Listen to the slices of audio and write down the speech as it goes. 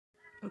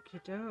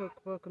Okay,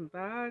 doke. Welcome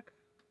back.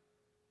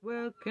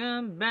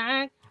 Welcome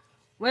back.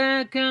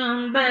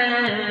 Welcome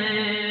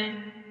back.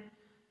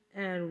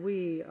 And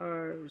we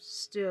are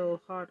still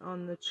hot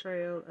on the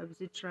trail of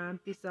the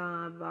trumpy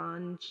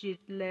savant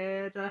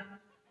letter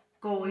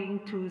going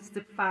to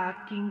the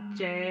fucking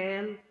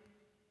jail.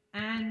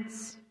 And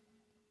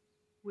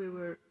we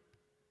were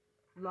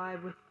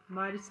live with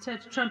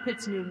Meidastouch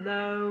trumpets new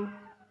low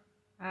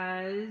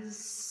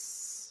as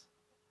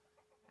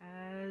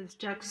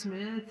Jack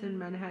Smith in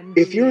Manhattan.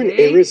 If you're an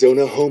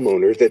Arizona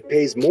homeowner that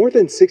pays more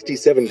than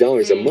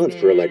 $67 a month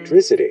for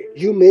electricity,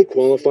 you may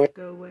qualify.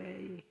 Go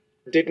away.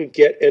 Didn't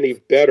get any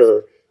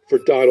better for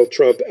Donald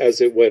Trump as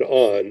it went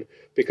on,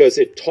 because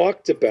it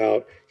talked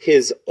about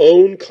his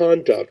own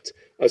conduct,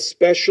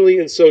 especially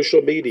in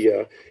social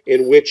media,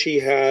 in which he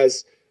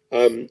has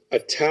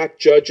attacked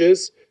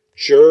judges,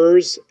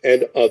 jurors,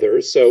 and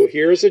others. So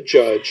here's a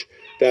judge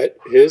that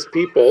his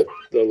people,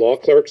 the law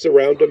clerks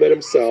around him and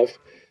himself,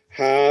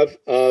 have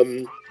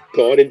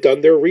gone and done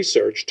their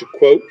research. To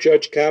quote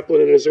Judge Kaplan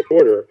in his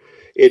order,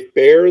 it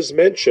bears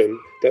mention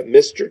that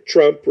Mr.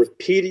 Trump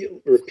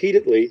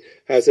repeatedly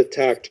has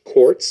attacked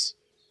courts,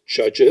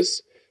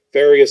 judges,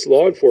 various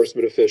law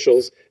enforcement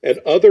officials, and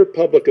other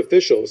public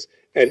officials,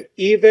 and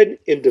even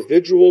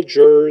individual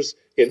jurors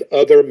in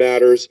other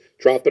matters,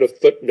 dropping a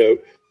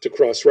footnote to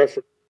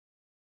cross-reference.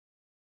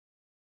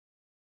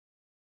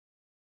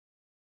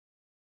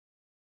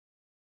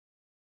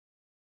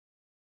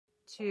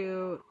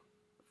 To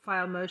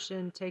file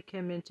motion, take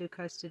him into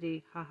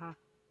custody. Haha.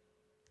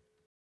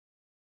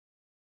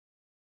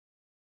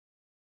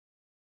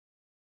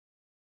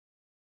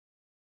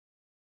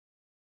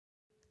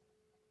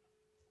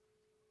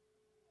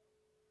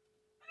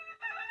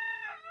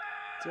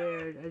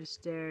 I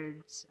just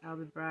dared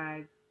Albert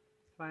Bragg,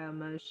 file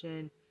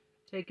motion,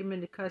 take him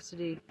into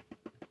custody.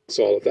 It's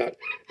all of that.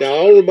 Now,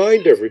 I'll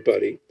remind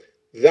everybody,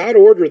 that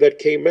order that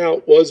came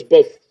out was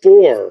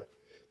before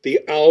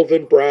the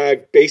Alvin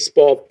Bragg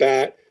baseball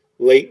bat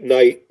late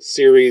night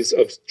series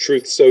of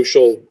Truth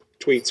Social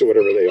tweets or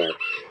whatever they are.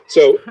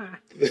 So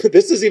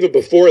this is even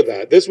before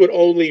that. This would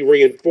only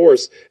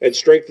reinforce and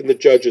strengthen the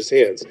judge's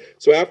hands.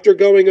 So after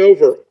going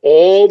over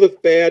all the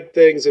bad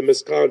things and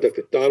misconduct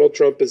that Donald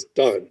Trump has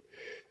done,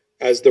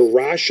 as the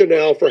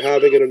rationale for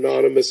having an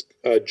anonymous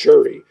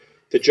jury,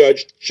 the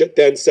judge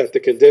then set the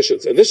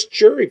conditions. And this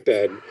jury,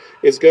 Ben,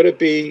 is going to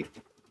be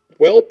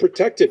well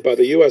protected by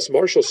the U.S.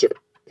 Marshal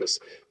Service.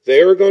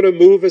 They are going to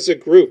move as a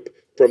group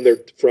from.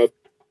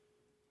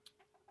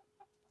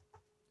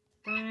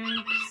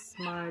 Thanks,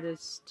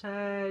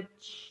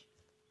 Meidastouch.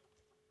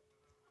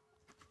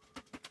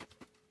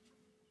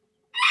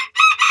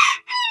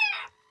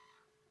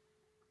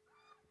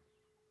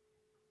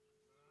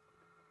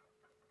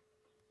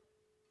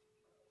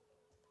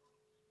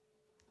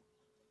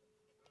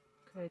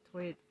 Okay,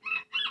 tweet.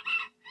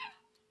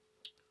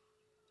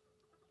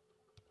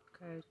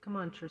 Okay, come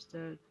on,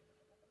 Tristan.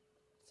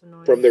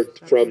 From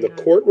the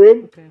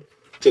courtroom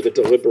to the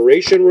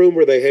deliberation room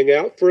where they hang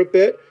out for a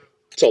bit,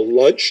 to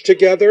lunch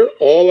together,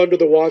 all under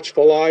the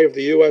watchful eye of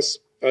the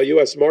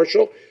U.S.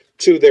 Marshal,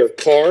 to their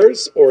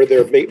cars or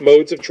their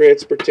modes of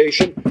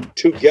transportation,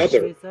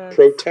 together,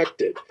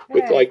 protected,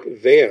 with like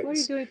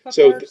vans.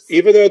 So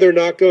even though they're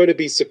not going to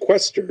be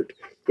sequestered,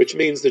 which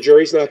means the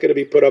jury's not going to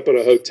be put up in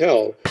a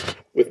hotel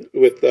with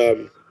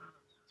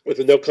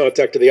no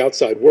contact to the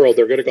outside world,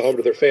 they're going to go home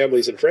to their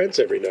families and friends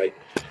every night.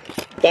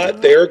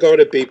 But they're going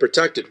to be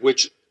protected,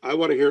 which I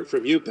want to hear it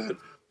from you, Ben.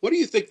 What do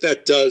you think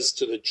that does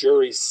to the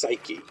jury's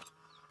psyche?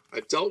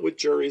 I've dealt with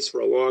juries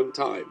for a long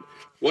time.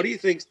 What do you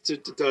think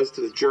it does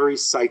to the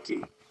jury's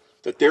psyche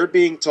that they're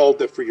being told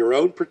that for your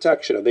own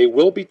protection, and they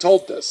will be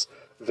told this,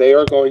 they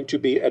are going to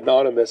be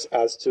anonymous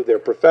as to their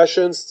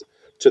professions,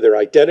 to their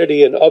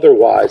identity, and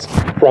otherwise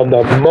from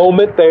the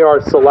moment they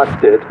are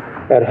selected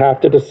and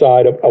have to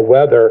decide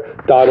whether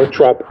Donald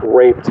Trump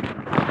raped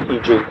E.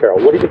 Jean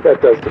Carroll? What do you think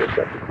that does to the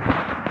psyche?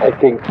 I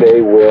think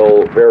they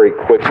will very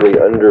quickly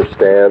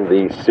understand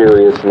the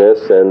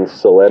seriousness and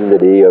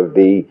solemnity of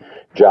the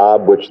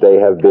job which they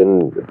have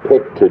been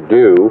picked to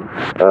do.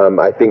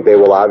 I think they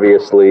will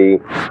obviously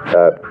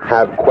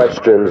have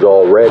questions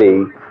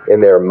already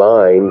in their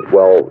mind.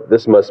 Well,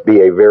 this must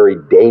be a very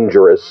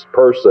dangerous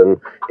person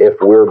if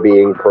we're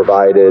being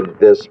provided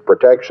this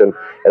protection.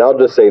 And I'll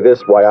just say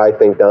this, why I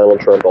think Donald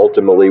Trump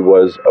ultimately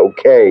was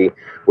okay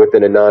with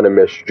an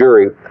anonymous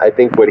jury. I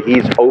think what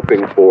he's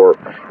hoping for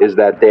is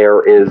that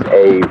there is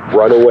a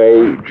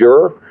runaway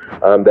juror,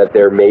 that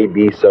there may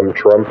be some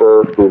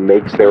Trumper who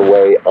makes their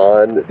way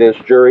on this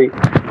jury,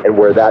 and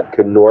where that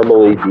could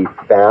normally be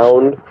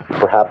found,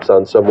 perhaps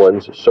on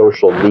someone's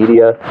social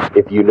media,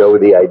 if you know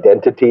the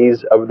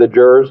identities of the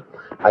jurors.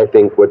 I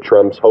think what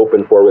Trump's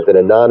hoping for with an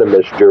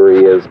anonymous jury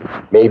is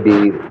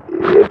maybe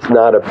it's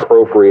not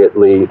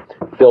appropriately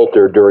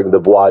filtered during the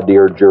voir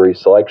dire jury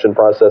selection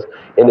process,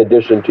 in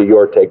addition to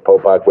your take,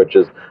 Popak, which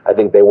is I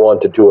think they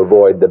wanted to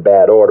avoid the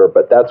bad order.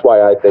 But that's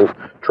why I think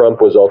Trump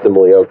was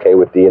ultimately okay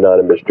with the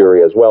anonymous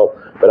jury as well.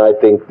 But I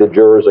think the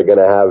jurors are going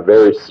to have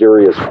very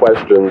serious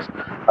questions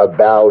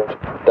about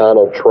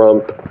Donald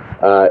Trump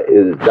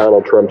is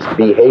Donald Trump's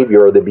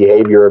behavior, or the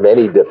behavior of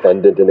any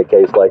defendant in a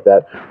case like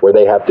that, where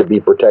they have to be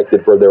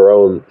protected for their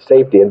own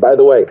safety. And by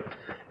the way,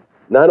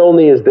 not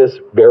only is this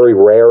very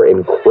rare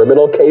in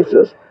criminal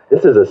cases,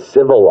 this is a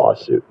civil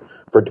lawsuit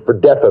for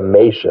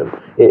defamation.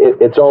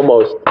 It's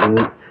almost,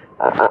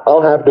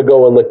 I'll have to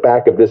go and look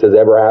back if this has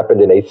ever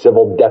happened in a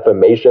civil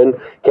defamation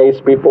case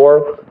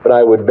before, but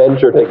I would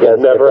venture to guess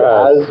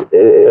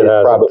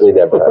it probably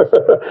never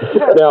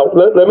has. Now,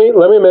 let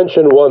me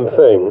mention one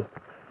thing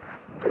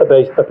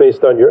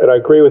based on and I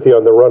agree with you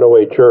on the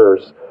runaway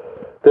jurors.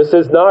 This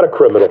is not a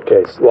criminal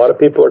case. A lot of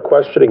people are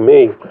questioning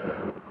me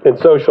in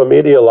social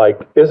media, like,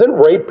 isn't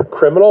rape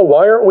criminal?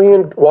 Why aren't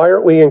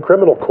we in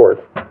criminal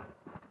court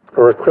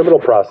or a criminal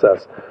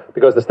process?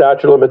 Because the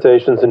statute of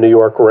limitations in New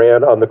York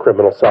ran on the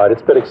criminal side.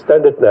 It's been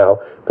extended now,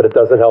 but it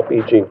doesn't help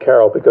E. Jean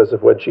Carroll because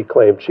of when she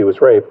claimed she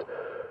was raped.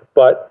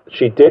 But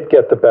she did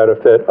get the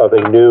benefit of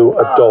a new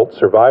Adult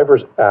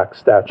Survivors Act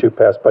statute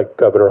passed by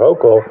Governor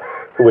Hochul,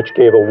 which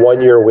gave a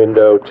 1-year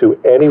window to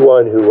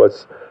anyone who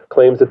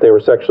claims that they were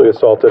sexually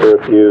assaulted or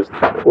abused,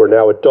 who are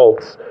now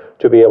adults,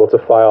 to be able to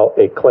file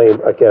a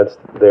claim against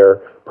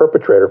their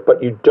perpetrator.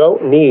 But you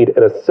don't need,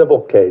 in a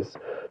civil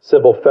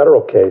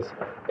federal case,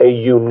 a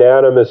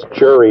unanimous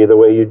jury the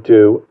way you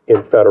do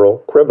in federal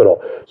criminal.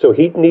 So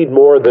he'd need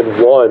more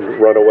than one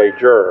runaway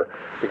juror,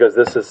 because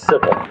this is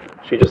civil.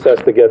 She just has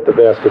to get the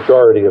vast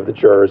majority of the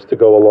jurors to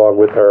go along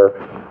with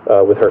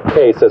her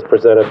case as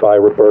presented by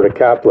Roberta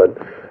Kaplan.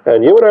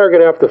 And you and I are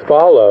going to have to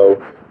follow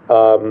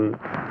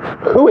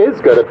who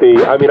is going to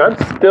be, I mean, I'm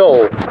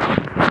still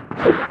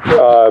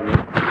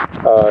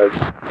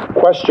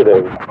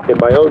questioning in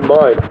my own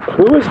mind,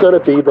 who is going to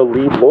be the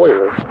lead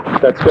lawyer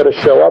that's going to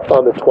show up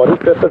on the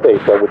 25th of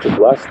April, which is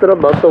less than a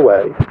month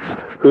away,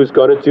 who's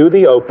going to do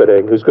the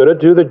opening, who's going to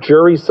do the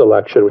jury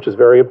selection, which is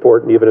very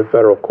important even in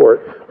federal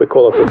court. We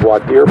call it the voir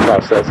dire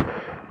process,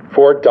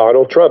 for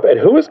Donald Trump. And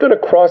who is going to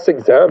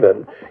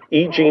cross-examine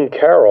E. Jean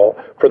Carroll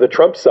for the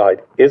Trump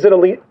side? Is it a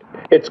lead?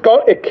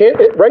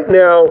 Right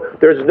now,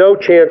 there's no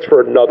chance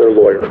for another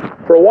lawyer.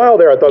 For a while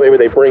there, I thought maybe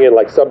they bring in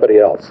like somebody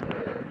else.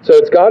 So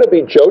it's got to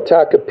be Joe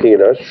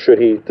Tacopina, should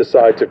he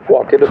decide to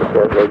walk into the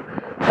courtroom,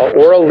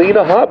 or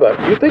Alina Habba.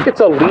 Do you think it's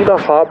Alina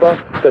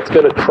Habba that's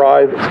going to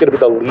be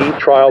the lead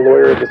trial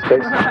lawyer in this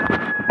case?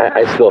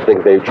 I still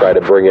think they try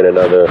to bring in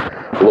another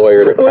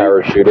lawyer to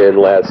parachute in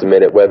last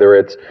minute, whether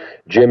it's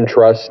Jim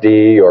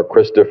Trusty or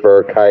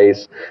Christopher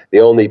Keiss, the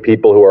only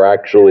people who are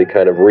actually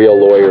kind of real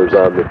lawyers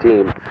on the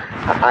team.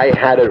 I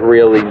hadn't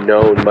really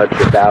known much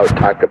about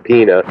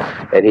Tacopina,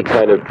 and he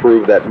kind of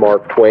proved that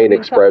Mark Twain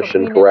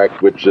expression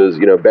correct, which is,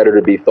 better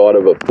to be thought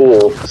of a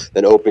fool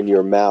than open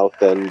your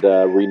mouth and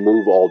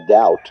remove all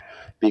doubt,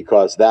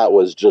 because that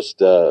was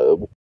just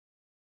one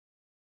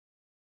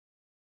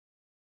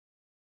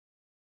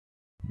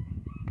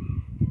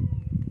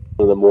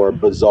of the more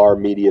bizarre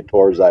media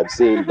tours I've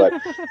seen. But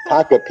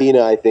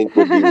Tacopina, I think,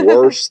 would be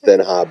worse than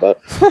Habba.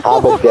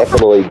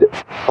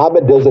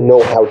 Habba doesn't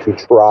know how to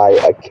try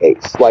a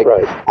case.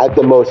 At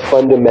the most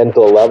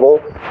fundamental level,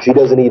 she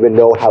doesn't even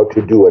know how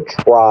to do a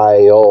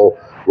trial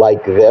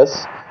like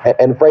this.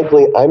 And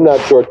frankly, I'm not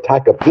sure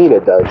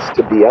Tacopina does,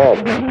 to be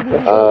honest.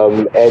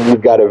 And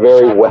you've got a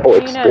very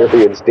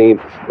well-experienced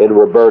team in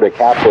Roberta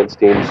Kaplan's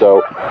team.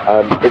 So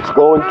it's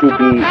going to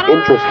be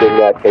interesting,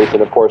 that case.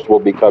 And, of course, we'll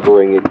be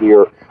covering it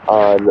here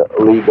on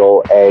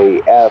Legal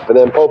AF. And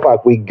then,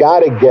 Popak, we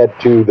got to get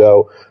to,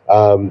 though,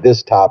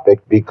 this topic,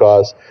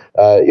 because,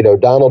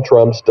 Donald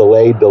Trump's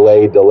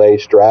delay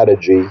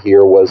strategy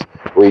here was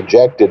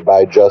rejected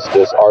by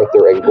Justice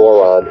Arthur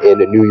Engoron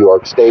in a New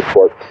York State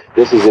Court.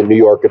 This is a New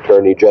York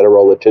Attorney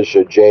General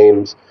Letitia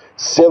James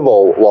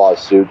civil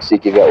lawsuit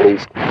seeking at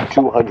least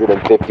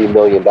 $250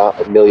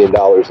 million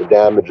of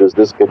damages.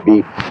 This could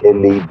be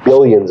in the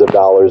billions of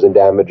dollars in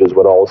damages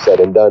when all is said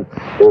and done.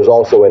 There's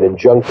also an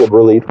injunctive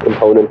relief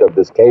component of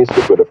this case,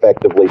 which would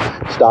effectively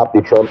stop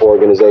the Trump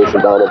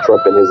organization, Donald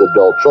Trump and his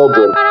adult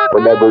children,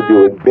 from ever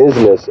doing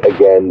business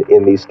again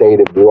in the state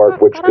of New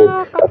York, which could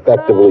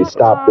effectively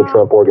stop the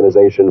Trump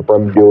organization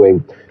from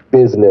doing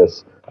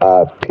business,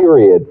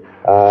 period.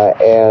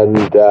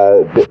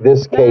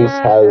 This case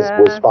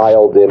was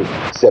filed in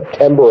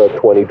September of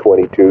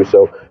 2022.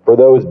 So for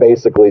those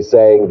basically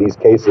saying these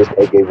cases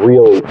take a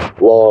really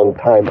long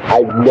time,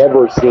 I've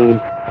never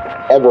seen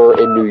ever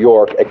in New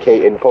York a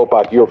case. In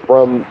Popak, you're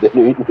from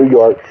New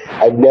York.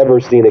 I've never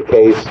seen a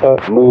case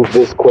move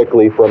this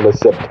quickly from a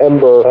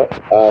September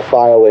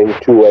filing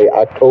to a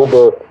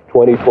October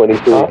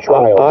 2023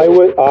 trial.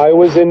 I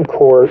was in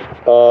court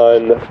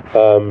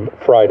on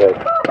Friday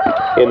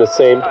in the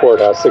same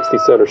courthouse, 60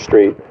 Center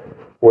Street,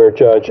 where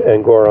Judge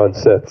Engoron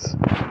sits,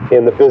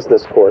 in the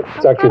business court.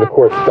 It's actually the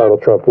court that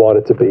Donald Trump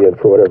wanted to be in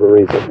for whatever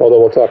reason. Although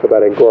we'll talk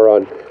about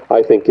Engoron,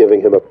 I think, giving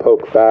him a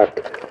poke back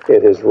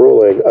in his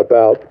ruling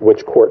about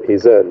which court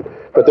he's in.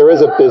 But there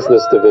is a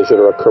business division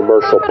or a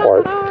commercial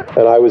part,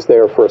 and I was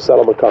there for a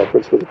settlement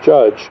conference with a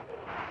judge.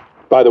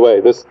 By the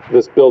way, this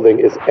building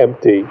is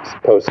empty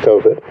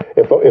post-COVID.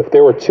 If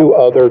there were two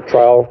other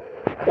trial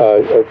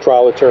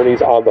trial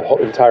attorneys on the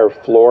whole entire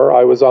floor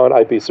I was on,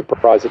 I'd be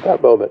surprised at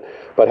that moment.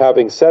 But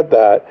having said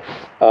that,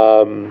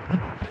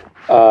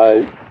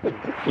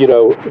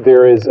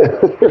 there is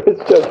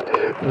just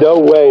no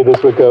way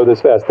this would go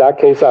this fast. That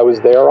case I was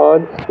there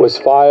on was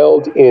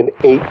filed in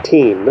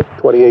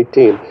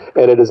 2018,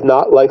 and it is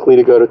not likely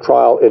to go to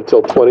trial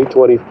until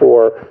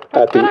 2024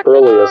 at the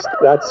earliest.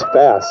 That's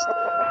fast.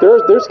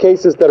 There's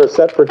cases that are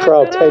set for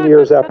trial 10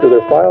 years after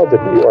they're filed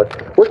in New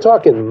York. We're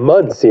talking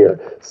months here,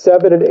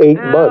 7 and 8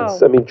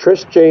 months. I mean,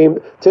 Tish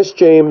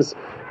James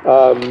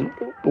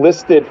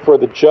listed for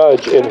the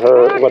judge in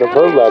one of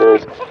her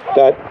letters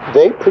that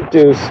they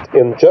produced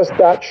in just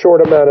that short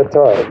amount of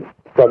time,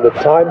 from the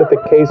time that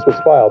the case was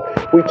filed.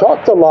 We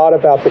talked a lot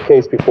about the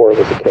case before it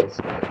was a case,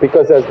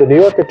 because as the New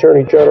York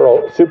Attorney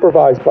General,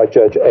 supervised by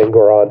Judge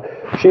Engoron,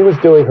 she was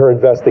doing her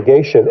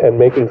investigation and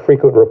making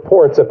frequent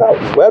reports about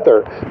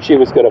whether she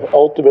was going to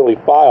ultimately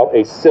file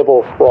a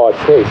civil fraud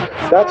case.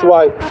 That's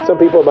why some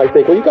people might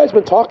think, well, you guys have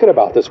been talking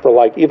about this for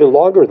like even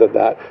longer than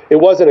that. It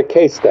wasn't a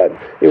case then.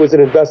 It was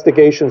an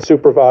investigation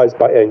supervised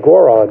by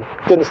Engoron.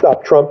 Didn't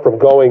stop Trump from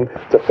going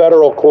to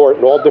federal court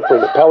and all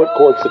different appellate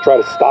courts to try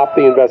to stop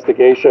the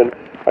investigation.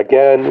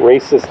 Again,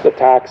 racist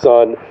attacks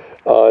on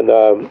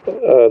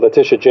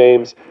Letitia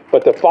James.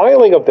 But the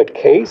filing of the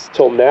case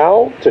till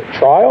now to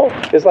trial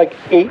is like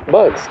 8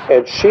 months.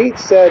 And she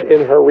said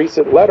in her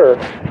recent letter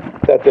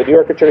that the New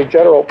York Attorney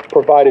General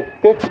provided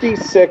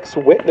 56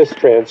 witness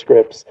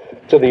transcripts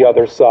to the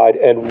other side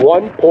and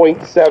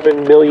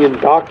 1.7 million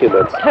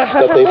documents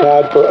that they've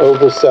had for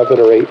over 7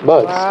 or 8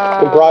 months,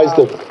 comprised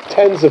of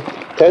tens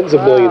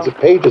of millions of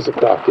pages of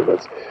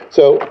documents.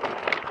 So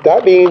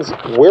that means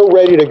we're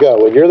ready to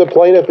go. When you're the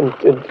plaintiff,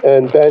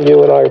 and Ben,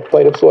 you and I are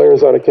plaintiff's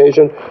lawyers on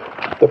occasion,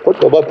 the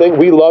one thing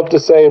we love to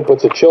say and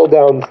puts a chill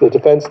down the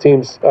defense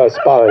team's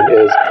spine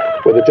is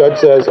when the judge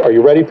says, "Are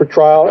you ready for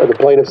trial?" and the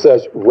plaintiff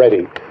says,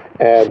 "Ready."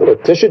 And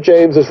Letitia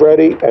James is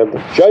ready, and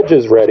the judge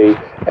is ready,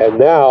 and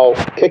now,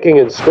 kicking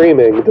and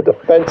screaming, the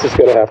defense is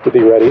going to have to be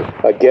ready.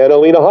 Again,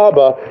 Alina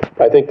Habba,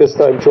 I think this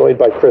time joined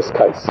by Chris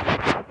Keiss.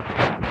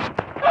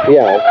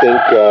 Yeah, I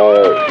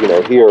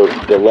think, here,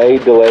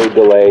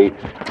 delay.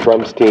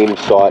 Trump's team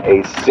sought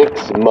a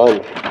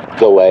 6-month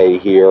delay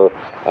here.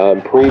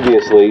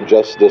 Previously,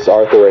 Justice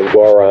Arthur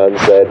Engoron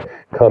said,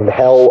 come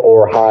hell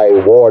or high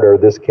water,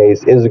 this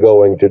case is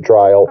going to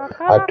trial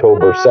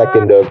October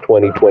 2nd of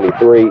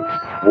 2023.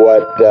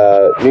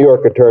 What New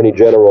York Attorney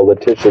General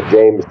Letitia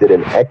James did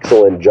an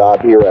excellent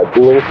job here at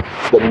doing.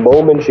 The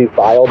moment she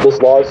filed this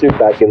lawsuit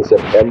back in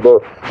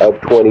September of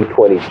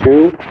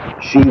 2022,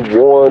 she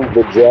warned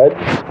the judge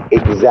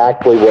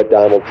exactly what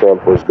Donald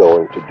Trump was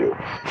going to do.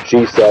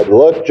 She said,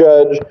 look,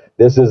 Judge,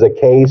 this is a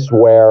case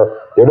where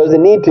there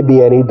doesn't need to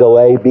be any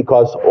delay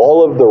because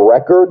all of the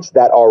records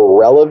that are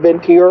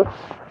relevant here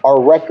are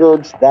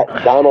records that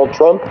Donald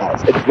Trump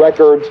has. It's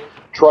records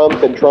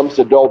Trump and Trump's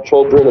adult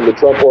children and the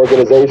Trump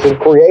organization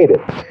created.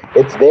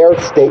 It's their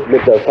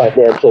statement of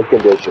financial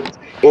conditions.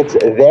 It's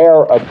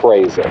their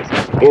appraisals.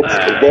 It's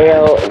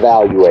their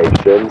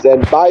valuations.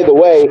 And by the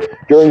way,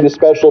 during the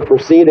special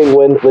proceeding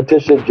when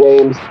Letitia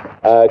James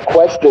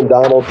questioned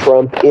Donald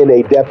Trump in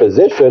a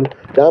deposition,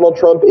 Donald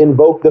Trump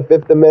invoked the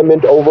Fifth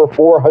Amendment over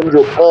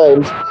 400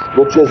 times,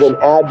 which is an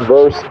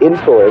adverse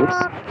inference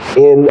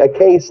in a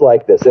case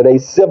like this, in a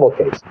civil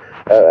case.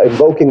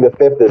 Invoking the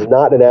Fifth is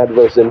not an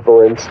adverse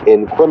inference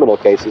in criminal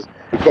cases.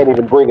 You can't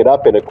even bring it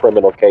up in a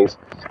criminal case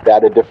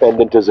that a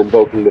defendant is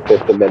invoking the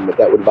Fifth Amendment.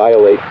 That would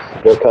violate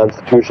their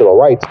constitutional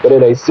rights. But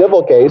in a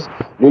civil case,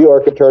 New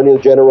York Attorney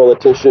General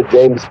Letitia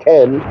James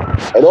can,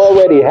 and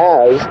already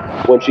has,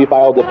 when she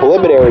filed a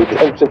preliminary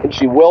injunction, and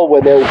she will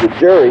when there's a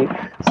jury,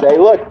 say,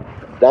 look,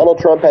 Donald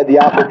Trump had the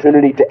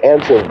opportunity to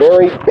answer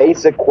very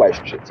basic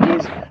questions.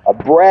 He's a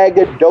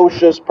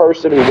braggadocious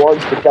person who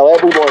wants to tell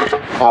everyone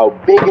how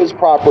big his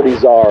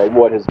properties are and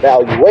what his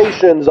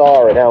valuations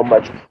are and how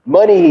much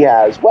money he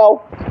has.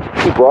 Well,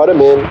 he brought him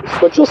in.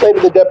 What she'll say to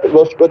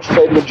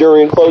the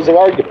jury in closing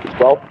arguments.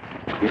 Well,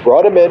 we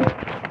brought him in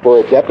for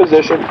a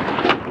deposition,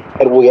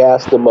 and we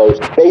asked the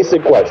most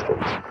basic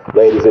questions,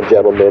 ladies and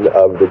gentlemen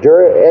of the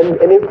jury. And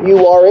if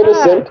you are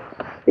innocent,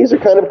 these are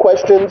kind of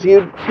questions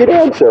you'd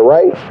answer,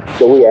 right?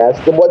 So we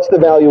asked them, what's the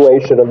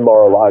valuation of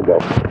Mar-a-Lago?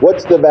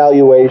 What's the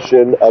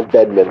valuation of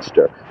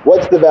Bedminster?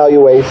 What's the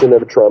valuation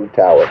of Trump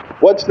Tower?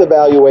 What's the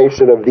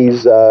valuation of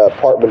these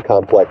apartment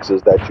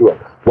complexes that you own?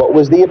 What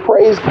was the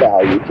appraised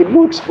value? Can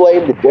you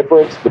explain the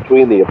difference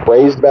between the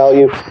appraised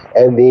value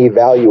and the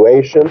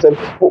valuations? And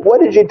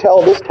what did you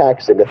tell this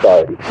taxing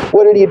authority?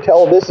 What did you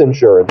tell this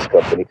insurance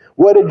company?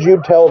 What did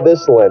you tell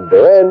this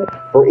lender? And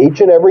for each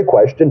and every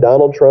question,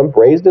 Donald Trump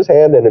raised his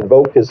hand and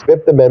invoked his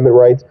Fifth Amendment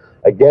rights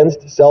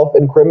against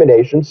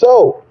self-incrimination.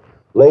 So,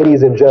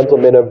 ladies and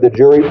gentlemen of the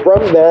jury,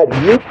 from that,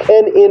 you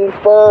can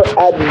infer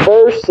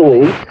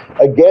adversely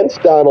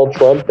against Donald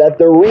Trump that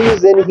the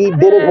reason he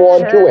didn't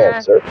want to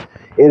answer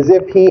is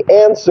if he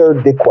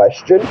answered the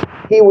question,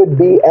 he would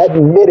be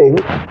admitting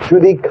to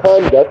the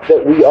conduct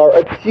that we are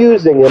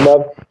accusing him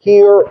of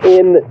here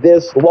in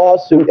this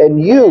lawsuit.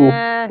 And you,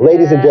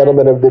 ladies and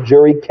gentlemen of the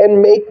jury,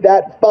 can make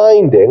that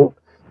finding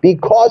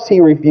because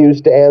he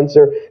refused to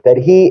answer that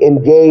he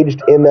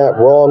engaged in that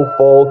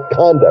wrongful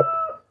conduct.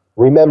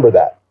 Remember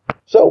that.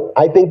 So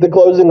I think the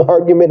closing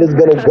argument is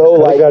going to go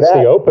like that. That's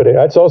the opening.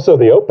 That's also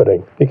the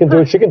opening. She can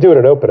do it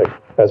in opening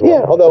as well.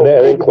 Yeah, although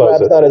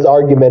perhaps not as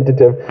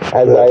argumentative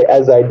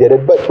as I did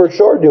it, but for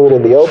sure do it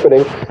in the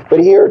opening.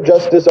 But here,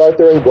 Justice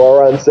Arthur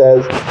Engoron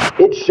says,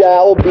 "It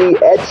shall be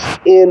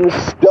etched in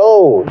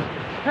stone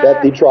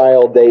that the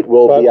trial date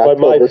will be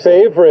October."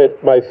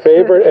 My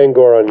favorite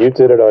Engoron, you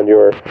did it on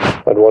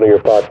one of your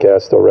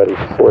podcasts already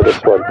before this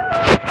one,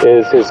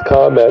 is his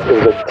comment.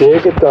 It was a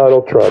dig at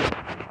Donald Trump.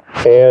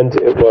 And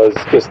it was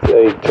just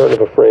a turn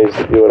of a phrase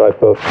that you and I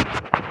both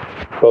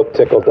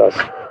tickled us.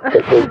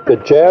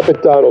 The jab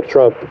at Donald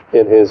Trump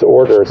in his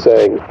order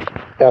saying,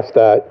 F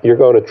that, you're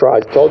going to trial. I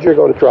told you you're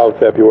going to trial in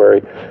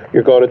February.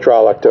 You're going to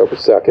trial October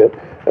 2nd.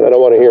 And I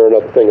don't want to hear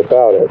another thing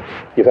about it.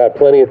 You've had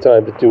plenty of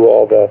time to do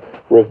all the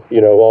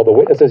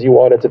witnesses you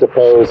wanted to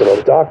depose and all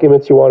the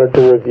documents you wanted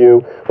to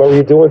review. What were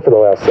you doing for the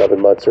last 7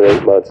 months or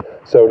 8 months?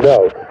 So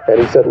no. And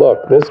he said,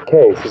 look, this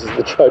is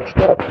the judge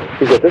now.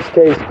 He said, this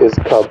case is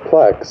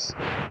complex,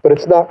 but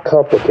it's not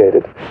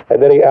complicated. And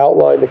then he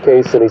outlined the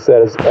case and he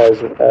said,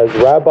 as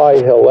Rabbi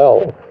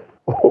Hillel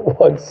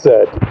once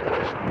said,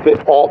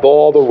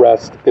 all the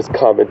rest is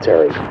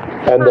commentary.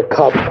 And the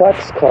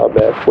complex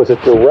comment was a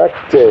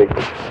direct dig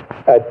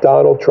at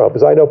Donald Trump,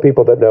 because I know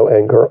people that know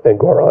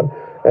Engoron,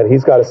 and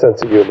he's got a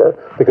sense of humor,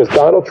 because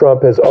Donald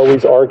Trump has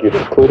always argued,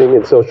 including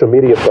in social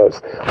media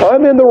posts,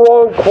 I'm in the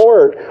wrong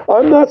court.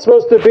 I'm not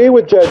supposed to be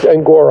with Judge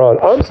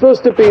Engoron. I'm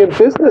supposed to be in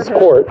business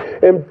court,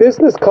 in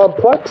business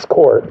complex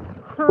court,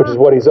 which is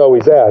what he's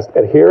always asked.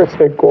 And here is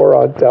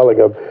Engoron telling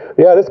him,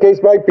 yeah, this case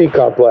might be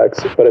complex,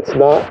 but it's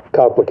not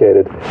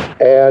complicated,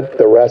 and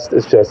the rest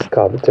is just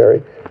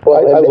commentary. Well,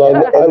 I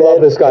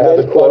love this guy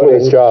having fun with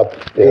his job.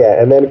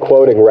 Yeah, and then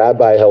quoting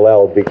Rabbi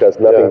Hillel, because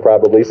nothing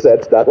probably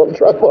sets Donald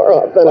Trump more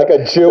often. Like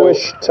a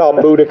Jewish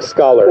Talmudic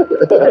scholar.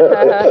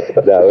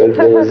 No,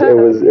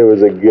 it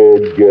was a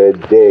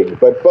good dig.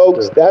 But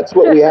folks, that's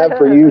what we have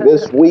for you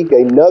this week.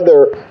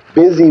 Another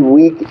busy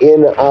week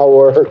in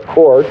our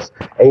courts.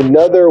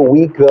 Another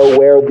week, though,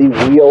 where the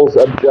wheels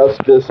of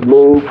justice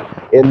move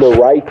in the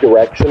right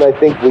direction. I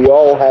think we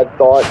all had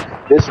thought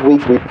this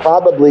week we'd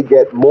probably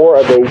get more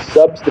of a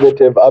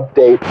substantive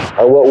update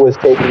on what was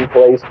taking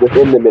place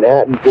within the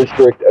Manhattan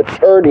District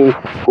Attorney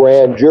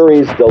grand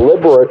jury's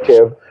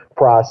deliberative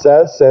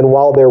process. And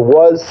while there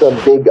was some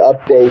big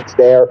updates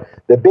there,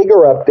 the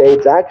bigger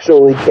updates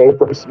actually came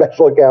from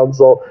Special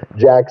Counsel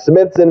Jack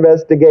Smith's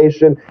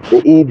investigation,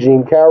 the E.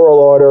 Jean Carroll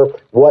order,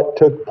 what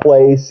took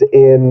place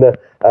in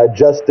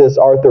Justice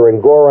Arthur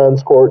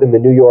Engoron's court in the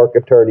New York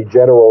Attorney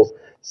General's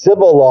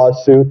civil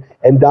lawsuit,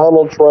 and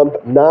Donald Trump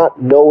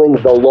not knowing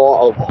the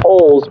law of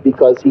holes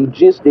because he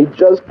just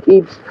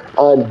keeps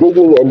on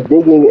digging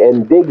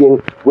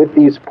with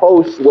these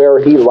posts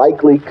where he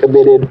likely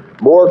committed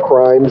more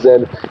crimes.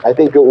 And I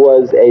think it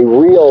was a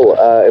real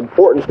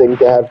important thing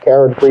to have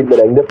Karen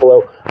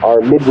Friedman-Agnifilo, our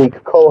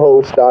midweek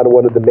co-host on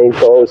one of the main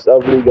co-hosts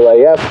of Legal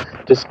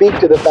AF, to speak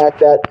to the fact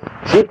that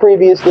she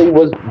previously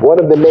was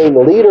one of the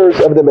main leaders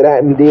of the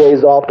Manhattan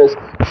DA's office.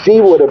 She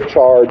would have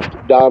charged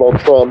Donald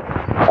Trump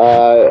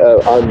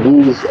on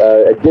these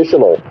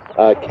additional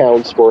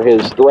counts for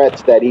his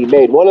threats that he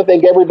made. Want to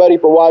thank everybody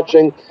for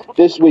watching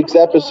this week's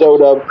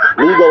episode of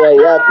Legal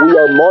AF. We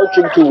are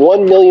marching to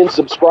 1 million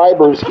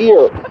subscribers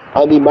here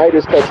on the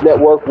Meidastouch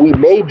Network. We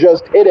may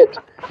just hit it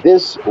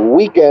this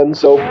weekend,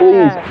 so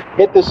please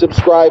hit the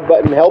subscribe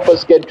button. Help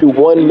us get to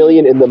 1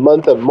 million in the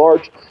month of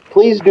March.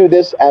 Please do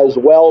this as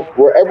well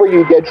wherever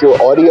you get your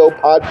audio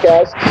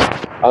podcasts.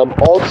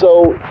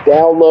 Also,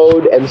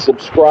 download and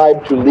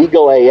subscribe to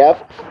Legal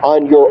AF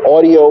on your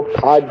audio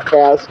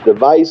podcast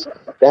device.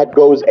 That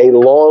goes a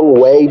long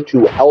way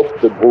to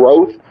help the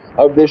growth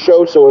of this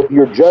show. So if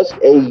you're just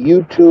a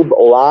YouTube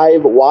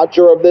live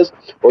watcher of this,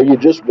 or you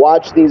just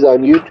watch these on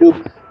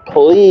YouTube,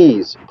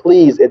 please,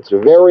 it's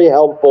very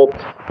helpful.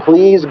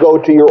 Please go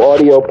to your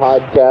audio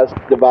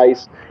podcast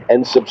device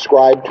and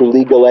subscribe to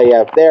Legal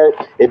AF there.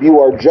 If you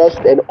are just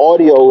an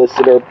audio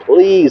listener,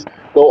 please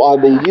go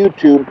on the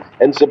YouTube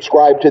and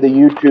subscribe to the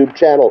YouTube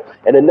channel.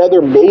 And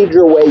another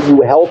major way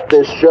you help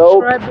this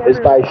show is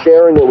by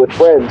sharing it with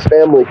friends,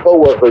 family,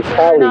 coworkers,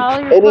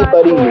 colleagues,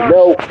 anybody you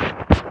know.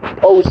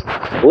 Post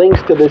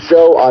links to the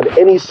show on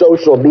any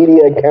social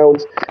media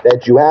accounts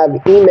that you have.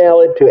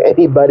 Email it to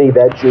anybody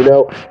that you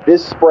know.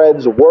 This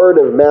spreads word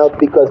of mouth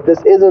because this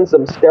isn't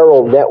some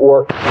sterile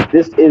network.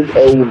 This is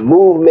a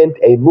movement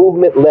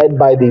led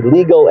by the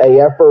legal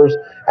AFers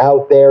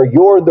out there.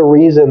 You're the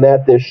reason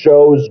that this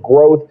show's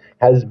growth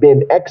has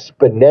been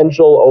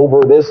exponential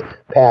over this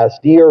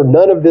past year.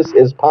 None of this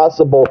is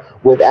possible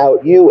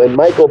without you. And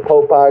Michael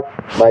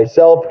Popak,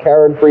 myself,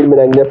 Karen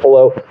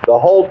Friedman-Agnifilo, the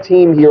whole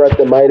team here at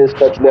the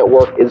Meidastouch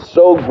Network is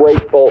so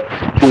grateful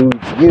to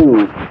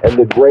you and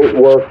the great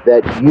work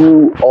that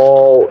you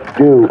all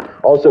do.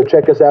 Also,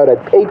 check us out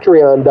at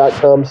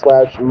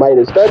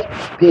patreon.com/MeidasTouch,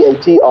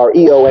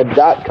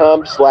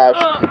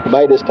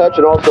 patreon.com/MeidasTouch,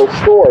 and also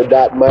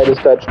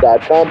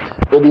store.meidastouch.com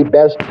for the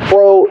best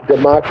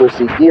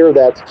pro-democracy gear.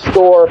 That's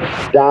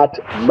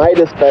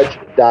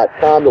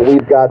store.meidastouch.com. And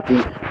we've got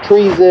the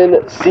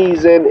treason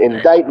season,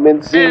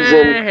 indictment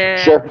season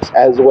shirts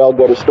as well.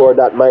 Go to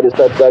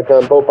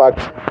store.meidastouch.com. Popak,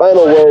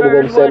 final word, and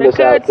then send us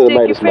out to the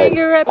Midas Mighty.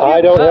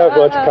 I don't have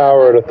much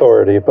power and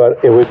authority,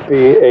 but it would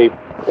be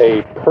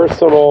a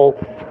personal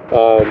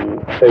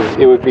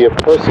it would be a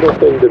personal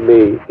thing to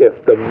me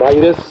if the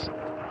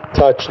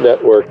Meidastouch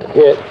Network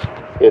hit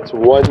its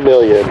 1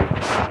 million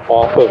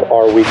off of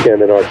our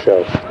weekend and our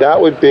show. That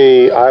would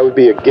be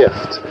a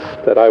gift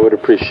that I would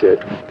appreciate.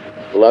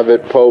 Love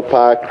it,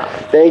 Popak.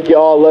 Thank you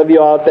all. Love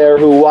you out there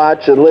who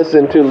watch and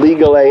listen to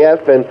Legal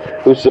AF and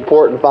who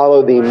support and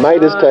follow the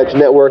Meidastouch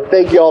Network.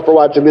 Thank you all for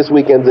watching this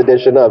weekend's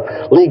edition of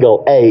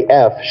Legal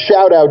AF.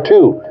 Shout out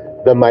to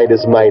the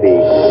Midas Mighty.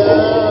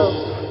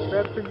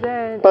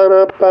 Represent.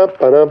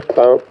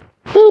 Ba-dum-bum.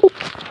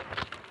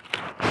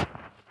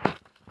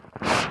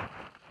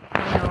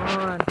 Hang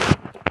on.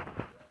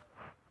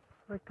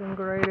 Freaking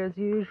great as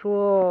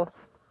usual.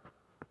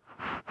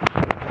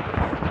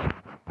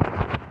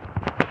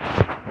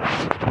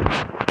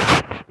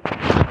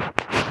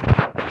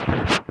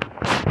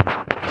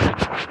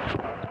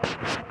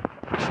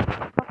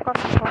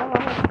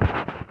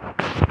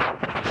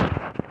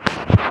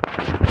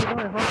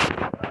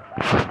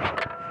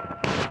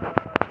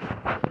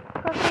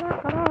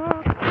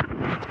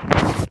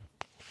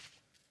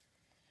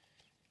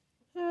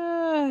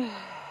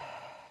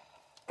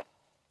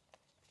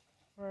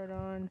 Right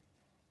on.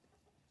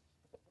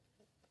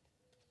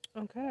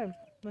 Okay,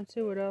 let's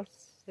see what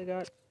else they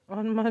got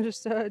on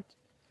Meidastouch.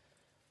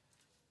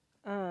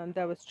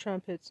 That was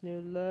Trump hits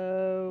new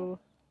low.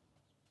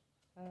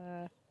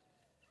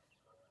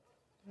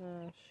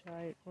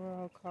 Shite, we're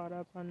all caught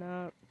up on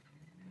that.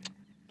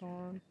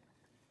 Darn.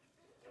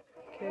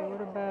 Okay,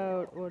 what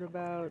about,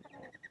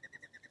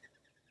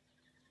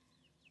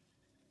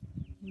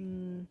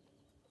 shit.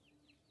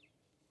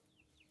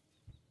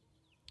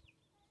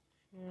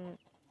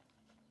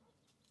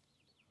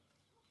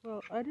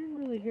 Well, I didn't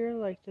really hear,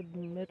 like, the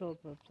middle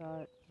of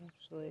that,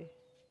 actually.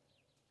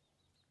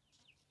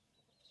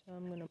 So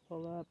I'm gonna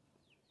pull up.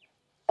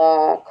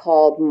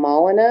 Called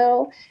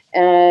Molyneux,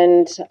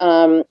 and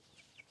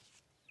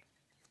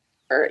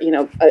or,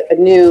 a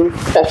new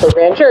special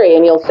grand jury,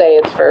 and you'll say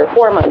it's for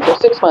 4 months or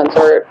 6 months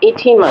or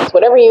 18 months,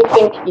 whatever you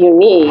think you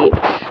need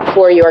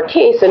for your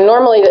case. And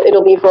normally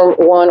it'll be for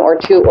 1 or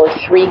 2 or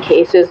 3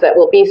 cases that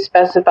will be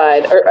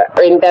specified, or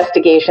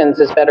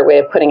investigations is a better way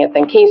of putting it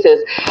than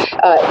cases,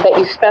 that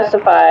you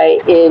specify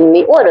in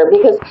the order,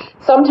 because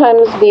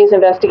sometimes these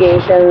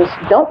investigations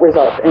don't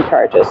result in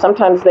charges.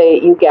 Sometimes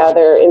you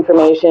gather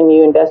information,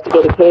 you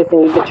investigate a case,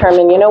 and you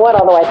determine, you know what,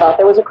 although I thought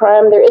there was a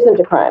crime, there isn't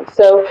a crime.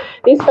 So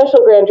these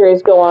special grand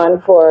juries go on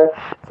for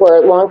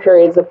long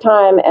periods of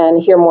time and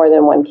hear more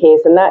than one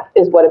case, and that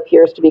is what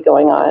appears to be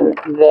going on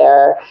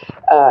there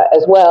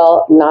as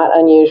well. Not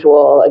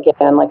unusual.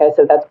 Again, like I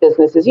said, that's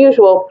business as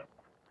usual.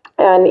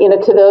 And,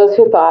 to those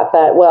who thought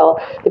that, well,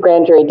 the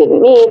grand jury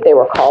didn't meet, they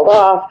were called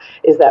off,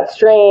 is that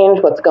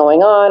strange? What's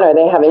going on? Are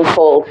they having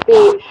cold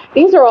feet?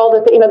 These are all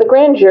the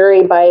grand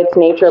jury, by its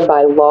nature,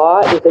 by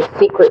law, is a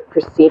secret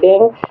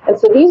proceeding. And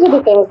so these are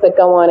the things that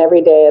go on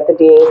every day at the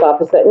DA's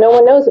office that no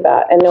one knows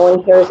about and no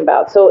one hears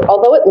about. So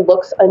although it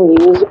looks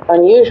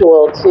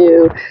unusual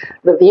to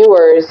the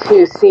viewers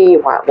who see,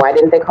 why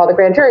didn't they call the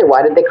grand jury?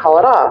 Why did they call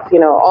it off?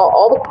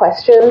 All the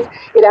questions,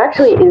 it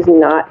actually is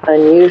not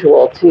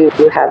unusual to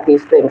have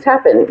these things happen.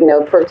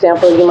 For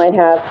example, you might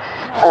have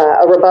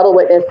a rebuttal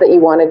witness that you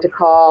wanted to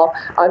call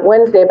on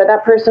Wednesday, but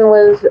that person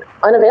was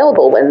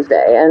unavailable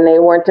Wednesday, and they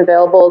weren't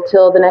available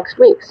till the next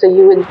week. So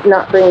you would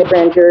not bring the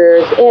grand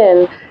jurors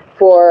in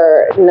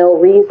for no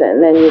reason.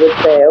 Then you would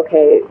say,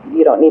 okay,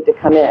 you don't need to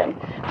come in.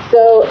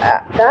 So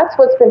that's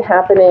what's been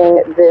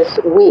happening this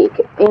week.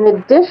 In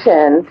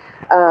addition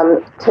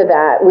to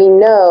that, we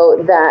know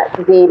that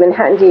the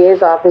Manhattan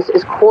DA's office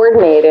is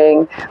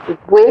coordinating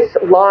with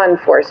law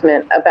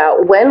enforcement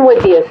about when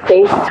would be a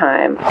safe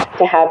time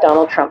to have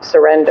Donald Trump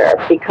surrender,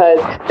 because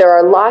there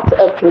are lots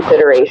of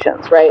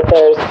considerations, right?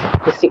 There's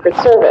the Secret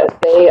Service.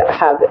 They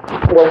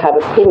will have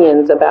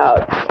opinions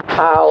about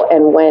how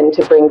and when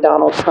to bring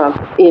Donald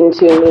Trump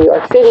into New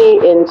York City,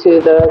 into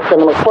the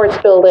criminal courts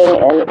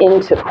building, and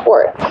into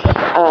court.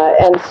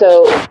 And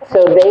so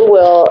they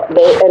will,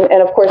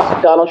 and of course,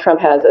 Donald Trump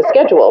has a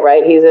schedule,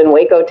 right? He's in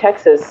Waco,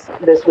 Texas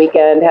this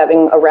weekend,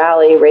 having a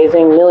rally,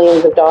 raising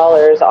millions of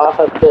dollars off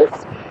of this,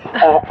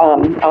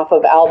 off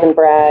of Alvin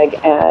Bragg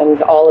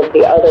and all of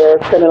the other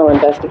criminal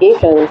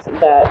investigations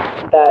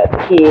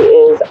that he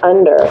is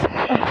under.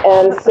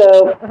 And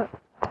so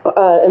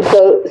And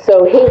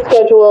so his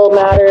schedule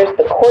matters,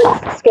 the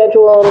court's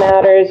schedule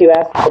matters. You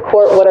ask the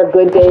court, what are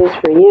good days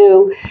for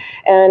you?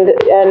 And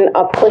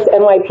of course,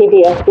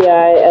 NYPD,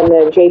 FBI, and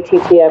the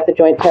JTTF, the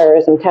Joint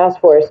Terrorism Task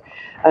Force,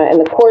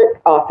 and the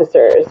court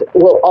officers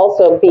will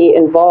also be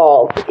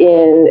involved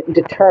in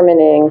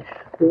determining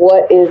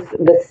what is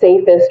the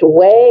safest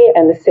way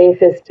and the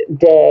safest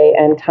day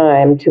and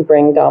time to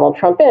bring Donald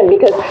Trump in.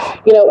 Because,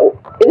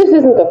 this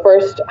isn't the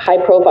first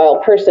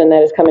high-profile person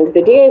that has come into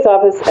the DA's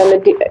office,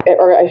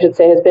 or I should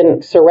say has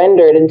been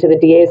surrendered into the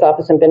DA's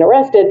office and been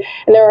arrested.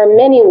 And there are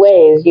many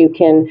ways you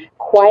can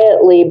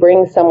quietly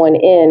bring someone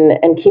in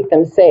and keep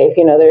them safe.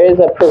 There is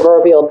a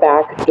proverbial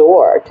back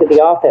door to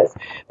the office.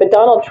 But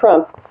Donald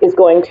Trump is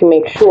going to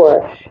make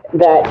sure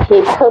that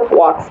he perp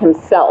walks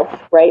himself,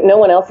 right? No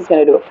one else is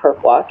going to do a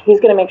perp walk. He's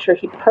going to make sure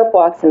he perp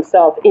walks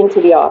himself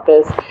into the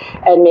office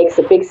and makes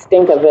a big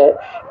stink of it.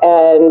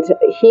 And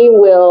he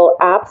will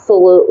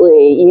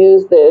absolutely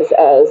use this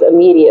as a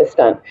media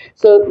stunt.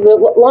 So the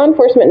law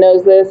enforcement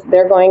knows this.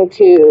 They're going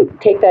to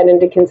take that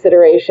into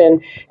consideration,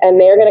 and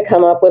they're going to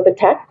come up with a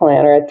tact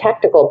plan or a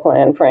tactical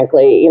plan,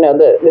 frankly,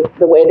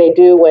 the way they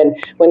do when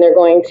they're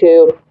going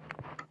to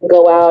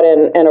go out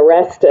and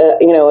arrest a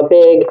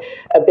big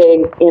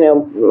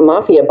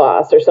mafia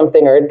boss or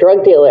something, or a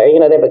drug dealer.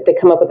 They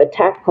come up with a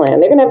tact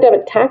plan. They're going to have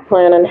a tact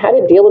plan on how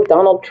to deal with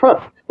Donald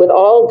Trump with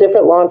all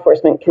different law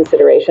enforcement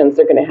considerations.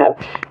 They're going to have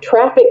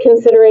traffic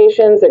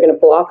considerations. They're going to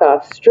block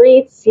off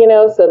streets,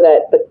 so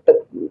that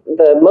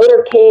the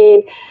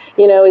motorcade,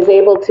 is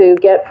able to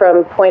get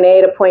from point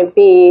A to point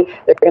B.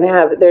 They're going to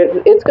have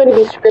it's going to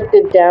be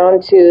scripted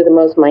down to the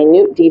most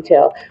minute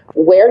detail,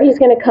 where he's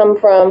going to come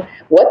from,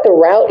 what the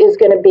route is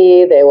going to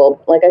be. They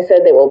will, like I said,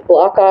 they will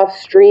block off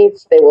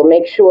streets. They will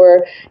make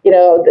sure,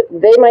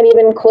 they might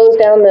even close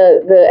down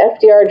the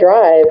FDR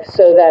drive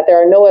so that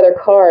there are no other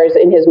cars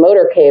in his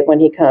motorcade when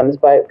he comes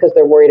because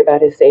they're worried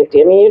about his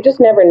safety. I mean, you just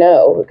never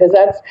know, because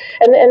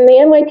and the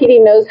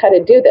NYPD knows how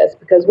to do this,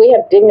 because we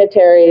have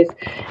dignitaries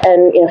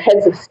and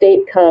heads of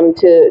state come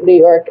to New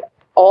York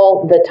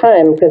all the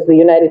time, because the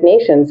United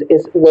Nations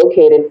is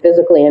located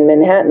physically in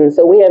Manhattan.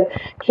 So we have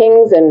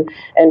kings and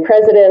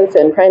presidents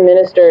and prime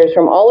ministers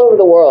from all over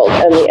the world,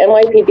 and the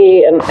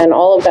NYPD and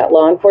all of that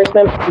law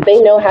enforcement,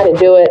 they know how to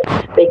do it.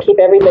 They keep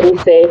everybody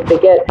safe. They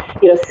get,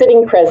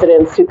 sitting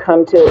presidents who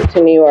come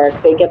to New York,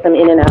 they get them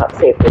in and out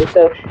safely.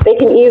 So they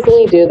can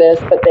easily do this,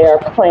 but they are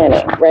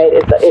planning, right?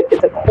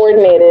 It's a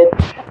coordinated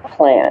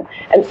plan.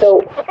 And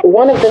so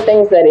one of the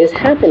things that is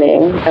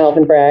happening,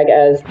 Alvin Bragg,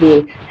 as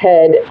the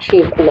head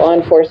chief law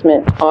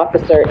enforcement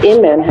officer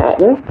in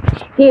Manhattan,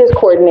 he is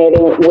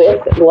coordinating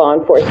with law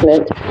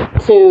enforcement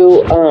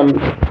to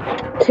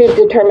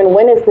determine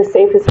when is the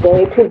safest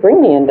day to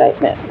bring the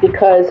indictment,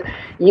 because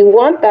you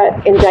want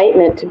that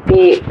indictment to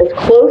be as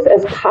close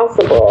as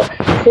possible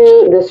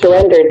to the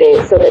surrender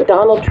date so that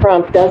Donald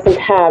Trump doesn't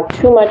have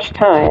too much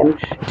time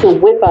to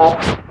whip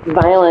up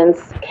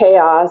violence,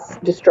 chaos,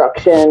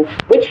 destruction,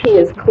 which he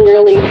is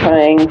clearly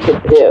trying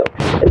to do.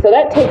 And so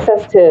that takes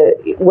us to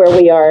where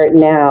we are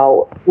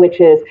now,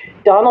 which is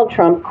Donald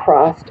Trump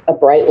crossed a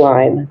bright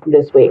line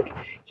this week.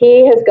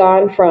 He has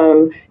gone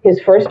from his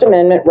First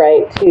Amendment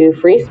right to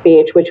free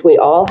speech, which we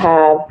all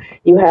have.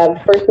 You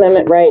have First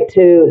Amendment right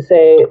to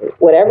say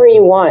whatever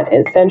you want,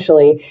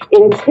 essentially,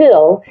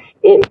 until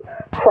it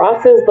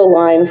crosses the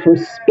line from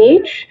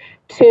speech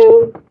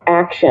to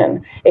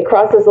action. It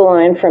crosses the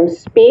line from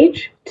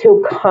speech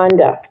to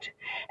conduct.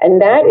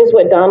 And that is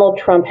what Donald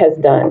Trump has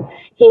done.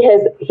 He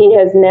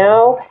has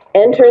now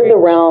entered the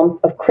realm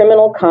of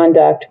criminal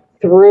conduct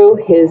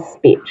through his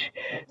speech.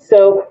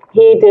 So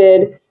he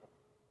did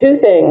two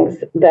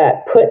things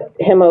that put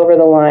him over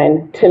the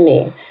line to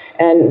me.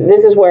 And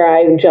this is where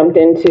I jumped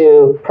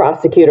into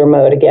prosecutor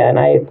mode again.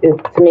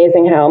 It's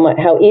amazing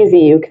how easy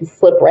you can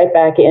slip right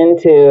back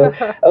into,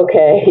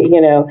 okay,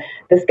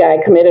 this guy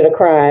committed a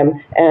crime,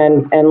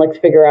 and let's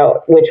figure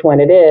out which one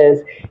it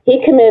is.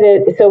 He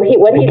committed. So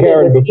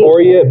Karen,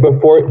 before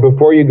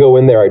you go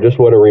in there, I just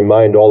want to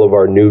remind all of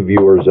our new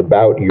viewers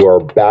about your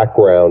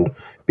background,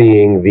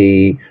 being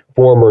the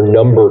former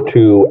number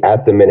 2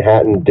 at the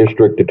Manhattan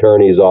District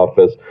Attorney's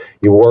Office.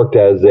 You worked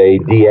as a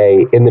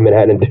DA in the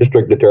Manhattan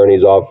District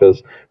Attorney's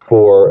Office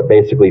for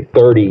basically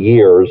 30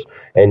 years,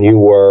 and you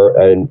were,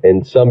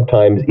 and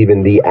sometimes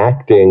even the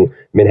acting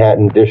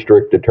Manhattan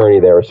District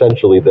Attorney there,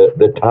 essentially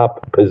the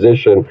top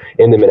position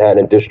in the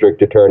Manhattan District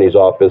Attorney's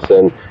Office,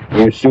 and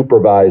you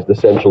supervised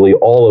essentially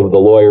all of the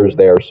lawyers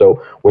there.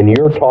 So when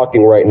you're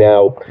talking right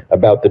now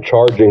about the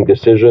charging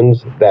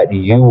decisions that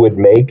you would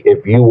make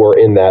if you were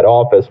in that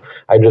office,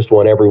 I just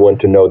want everyone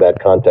to know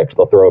that context.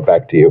 I'll throw it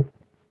back to you.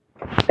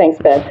 Thanks,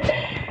 Ben.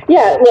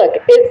 Yeah, look,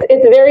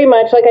 it's very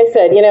much, like I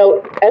said,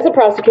 as a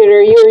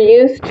prosecutor, you're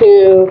used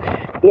to,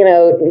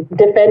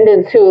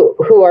 defendants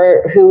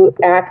who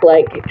act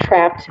like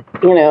trapped,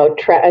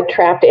 a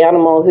trapped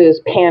animal who's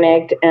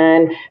panicked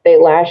and they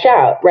lash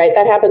out, right?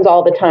 That happens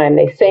all the time.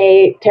 They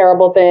say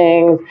terrible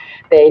things,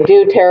 they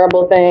do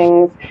terrible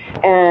things,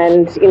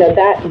 and,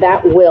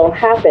 that will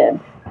happen.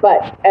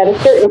 But at a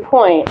certain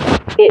point,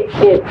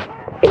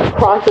 it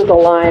crosses a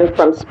line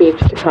from speech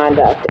to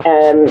conduct,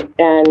 and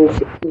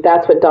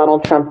that's what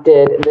Donald Trump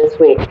did this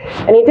week.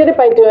 And he did it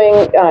by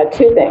doing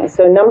two things.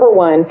 So number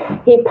one,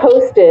 he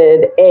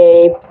posted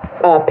a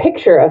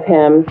picture of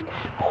him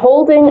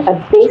holding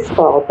a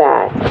baseball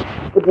bat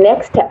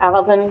next to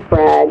Alvin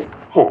Bragg's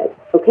head,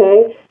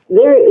 okay?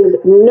 There is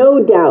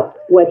no doubt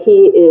what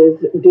he is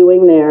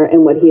doing there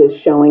and what he is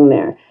showing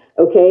there,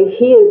 okay?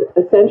 He is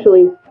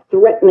essentially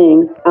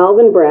threatening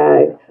Alvin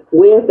Bragg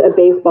with a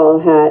baseball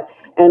hat.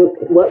 And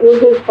what will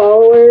his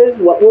followers,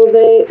 what will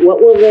they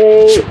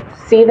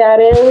see that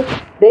as?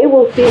 They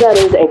will see that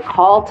as a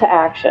call to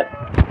action.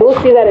 They will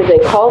see that as a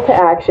call to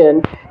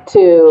action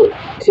to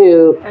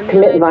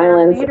commit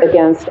violence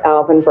against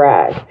Alvin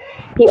Bragg.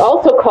 He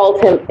also called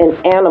him an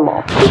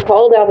animal. He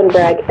called Alvin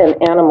Bragg an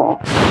animal,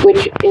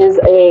 which is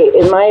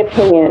in my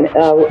opinion,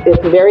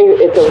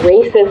 it's a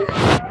racist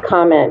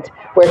comment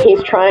where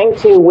he's trying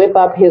to whip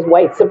up his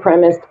white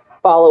supremacist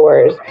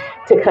followers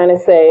to kind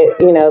of say,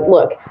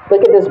 look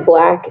at this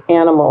black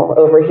animal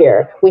over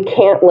here. We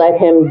can't let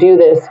him do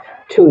this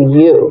to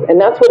you. And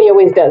that's what he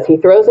always does. He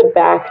throws it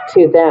back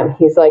to them.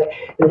 He's like,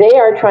 they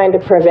are trying to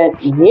prevent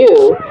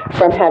you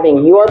from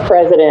having your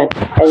president,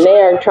 and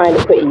they are trying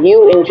to put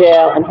you in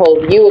jail and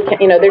hold you,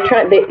 they're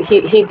trying,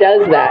 he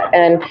does that.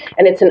 And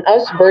it's an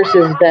us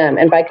versus them.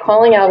 And by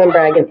calling Alvin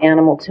Bragg an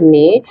animal, to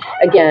me,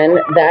 again,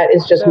 that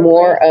is just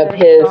more of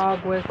his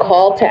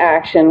call to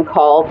action,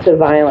 call to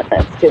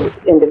violence to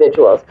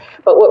individuals.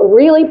 But what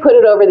really put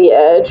it over the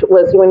edge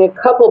was when you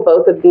couple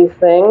both of these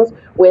things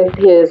with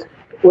his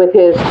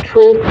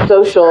Truth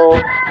Social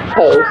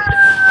post,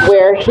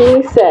 where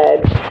he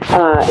said,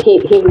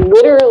 he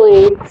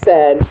literally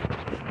said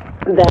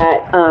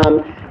that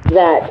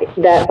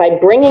by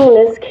bringing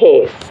this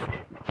case,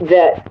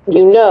 that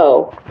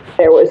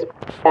there was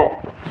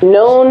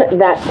known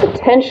that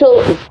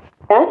potential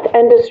death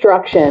and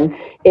destruction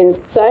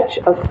in such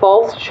a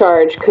false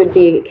charge could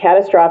be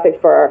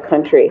catastrophic for our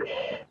country.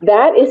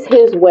 That is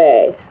his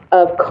way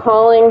of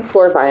calling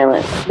for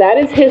violence. That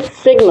is his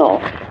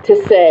signal to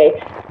say,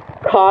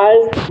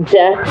 cause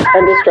death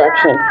and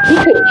destruction. He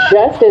could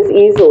just as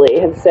easily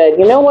have said,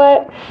 you know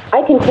what,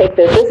 I can take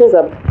this. This is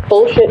a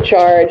bullshit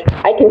charge.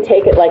 I can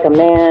take it like a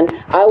man.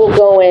 I will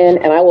go in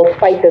and I will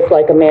fight this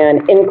like a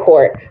man in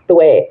court the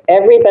way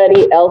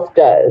everybody else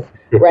does,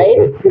 right?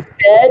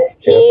 Instead,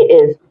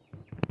 he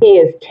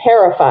is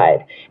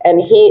terrified, and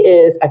he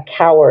is a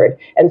coward.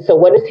 And so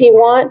what does he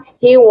want?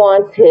 He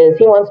wants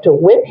to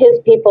whip his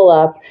people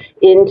up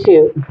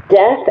into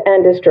death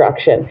and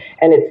destruction.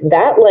 And it's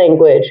that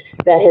language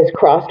that has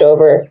crossed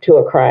over to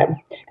a crime.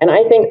 And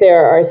I think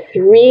there are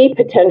 3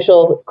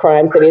 potential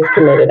crimes that he's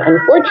committed.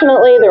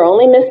 Unfortunately, they're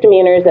only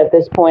misdemeanors at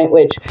this point,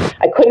 which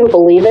I couldn't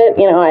believe it.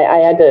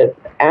 I had to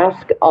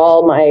ask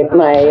all my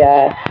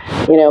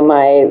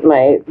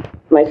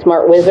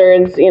smart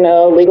wizards,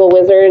 legal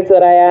wizards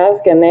that I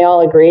ask, and they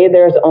all agree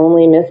there's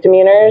only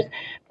misdemeanors.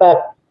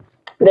 But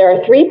there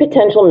are 3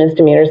 potential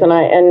misdemeanors,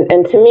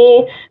 and to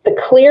me, the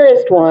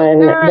clearest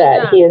one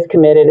that he has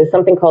committed is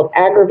something called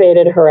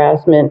aggravated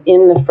harassment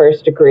in the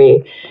first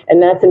degree,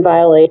 and that's in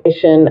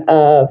violation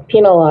of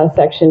Penal Law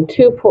Section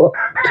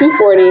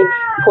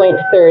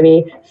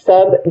 240.30,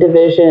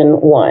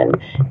 subdivision 1,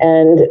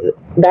 and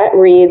that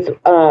reads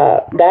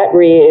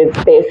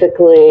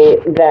basically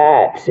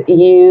that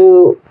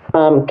you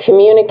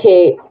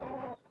communicate.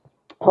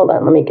 Hold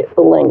on, let me get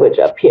the language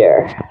up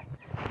here.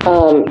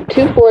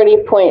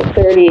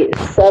 240.30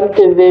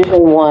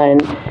 subdivision 1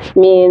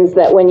 means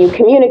that when you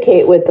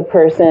communicate with the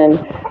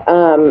person,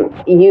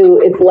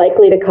 it's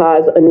likely to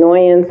cause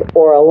annoyance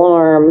or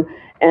alarm,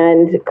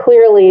 and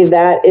clearly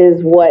that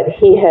is what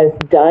he has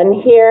done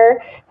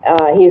here.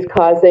 He's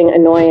causing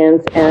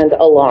annoyance and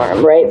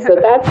alarm, right? So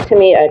that's, to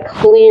me, a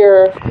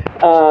clear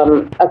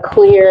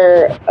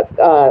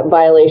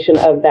violation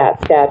of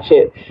that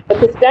statute. But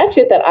the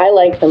statute that I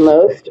like the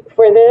most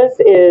for this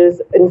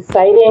is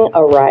inciting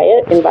a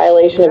riot in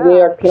violation of New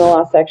York Penal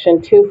Law Section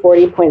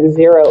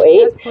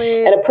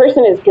 240.08. And a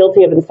person is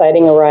guilty of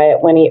inciting a riot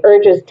when he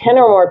urges 10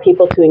 or more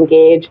people to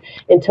engage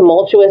in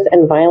tumultuous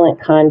and violent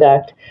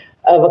conduct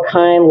of a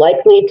kind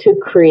likely to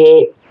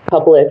create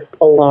public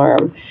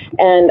alarm.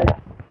 And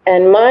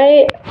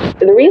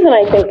the reason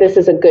I think this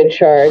is a good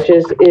charge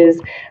is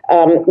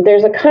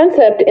there's a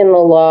concept in the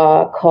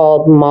law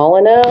called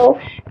Molyneux,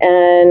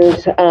 and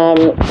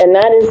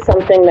that is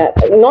something that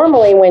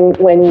normally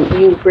when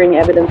you bring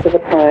evidence of a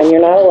crime, you're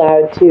not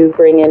allowed to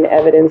bring in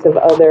evidence of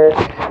other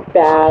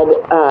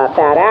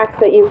bad acts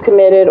that you've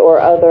committed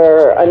or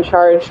other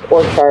uncharged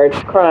or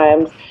charged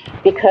crimes,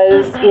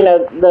 because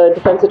the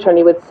defense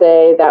attorney would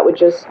say that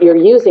you're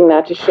using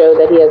that to show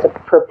that he has a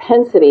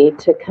propensity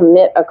to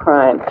commit a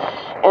crime,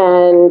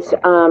 and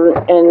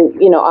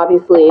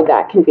obviously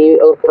that can be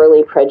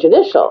overly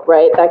prejudicial,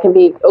 right? That can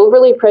be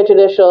overly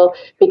prejudicial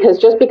because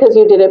just because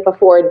you did it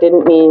before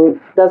doesn't mean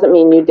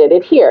you did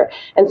it here.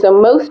 And so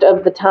most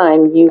of the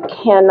time you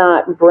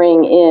cannot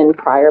bring in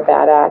prior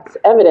bad acts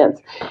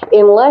evidence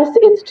unless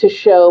it's to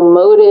show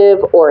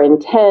motive or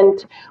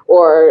intent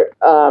or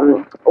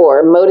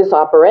modus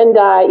operandi can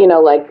die,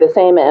 like the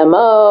same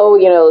MO,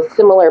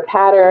 similar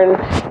pattern.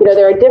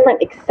 There are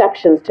different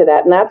exceptions to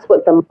that, and that's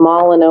what the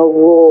Molyneux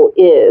rule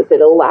is.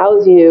 It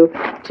allows you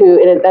to,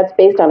 and that's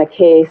based on a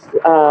case,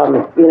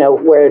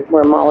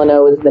 where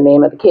Molyneux is the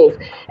name of the case,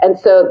 and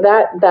so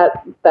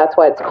that's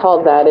why it's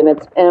called that, and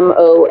it's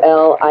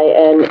Molineaux,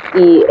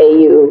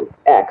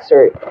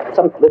 or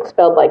something that's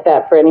spelled like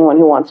that for anyone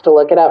who wants to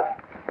look it up.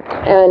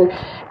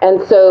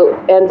 And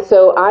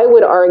so I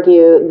would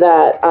argue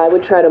that I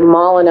would try to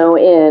Molyneux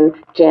in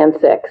Jan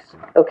 6,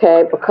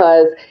 okay?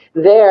 Because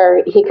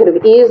there he could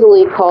have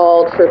easily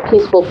called for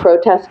peaceful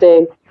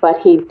protesting, but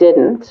he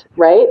didn't,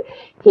 right?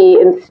 He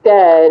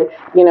instead,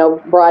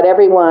 brought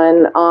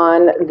everyone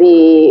on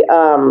the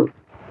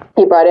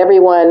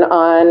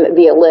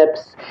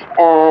ellipse,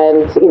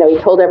 and he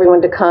told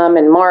everyone to come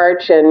and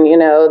march, and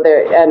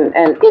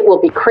and it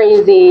will be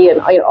crazy,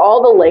 and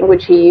all the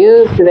language he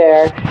used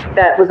there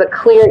that was a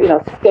clear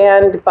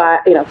stand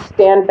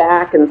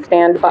back and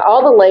stand by,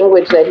 all the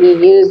language that he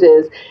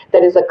uses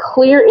that is a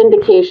clear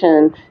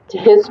indication to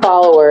his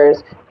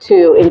followers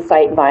to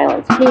incite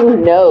violence. He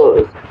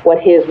knows what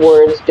his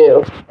words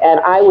do, and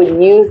I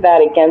would use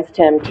that against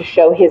him to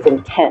show his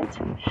intent.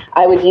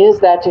 I would use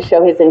that to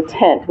show his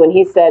intent. When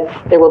he said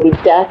there will be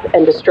death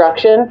and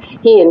destruction,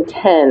 he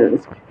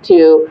intends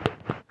to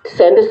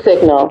send a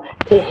signal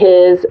to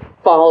his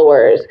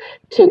followers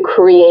to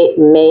create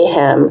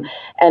mayhem.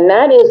 And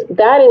that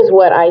is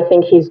what I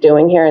think he's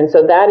doing here. And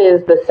so that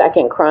is the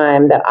second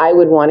crime that I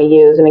would want to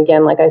use. And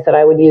again, like I said,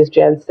 I would use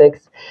Jan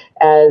 6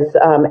 as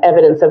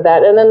evidence of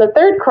that. And then the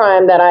third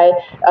crime that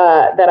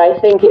I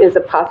think is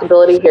a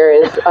possibility here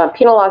is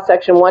Penal Law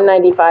Section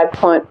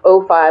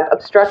 195.05,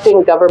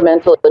 obstructing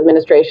governmental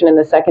administration in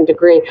the second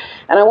degree.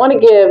 And I want to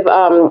give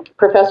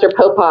Professor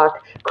Popak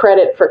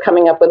credit for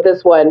coming up with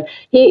this one.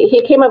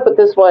 He came up with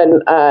this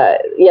one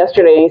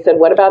yesterday, and he said,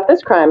 "What about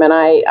this crime?" And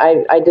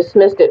I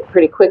dismissed it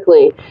pretty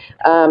quickly,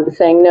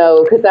 saying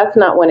no, because that's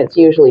not when it's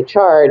usually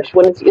charged.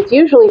 When it's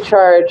usually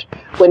charged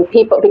when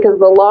people, because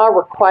the law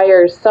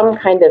requires some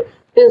kind of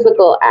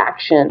physical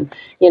action,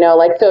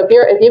 so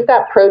if you've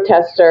got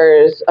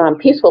protesters,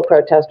 peaceful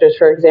protesters,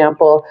 for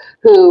example,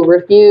 who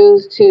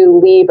refuse to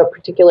leave a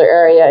particular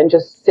area and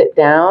just sit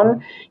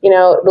down,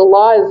 the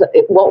law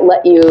won't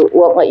let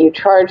you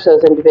charge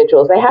those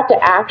individuals. They have to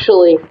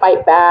actually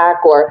fight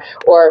back or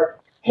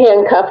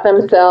handcuff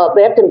themselves.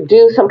 They have to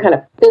do some kind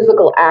of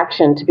physical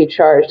action to be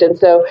charged. And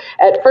so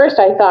at first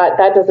I thought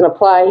that doesn't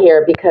apply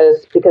here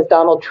because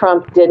Donald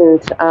Trump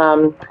didn't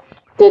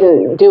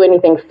do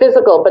anything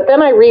physical. But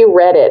then I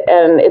reread it,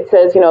 and it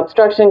says,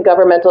 obstruction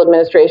governmental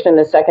administration in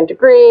the second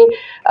degree,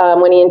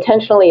 when he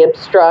intentionally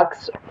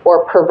obstructs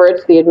or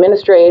perverts the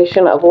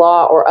administration of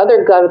law or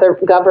other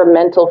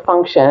governmental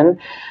function,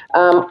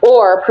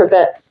 or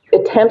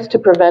attempts to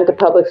prevent a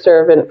public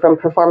servant from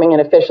performing an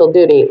official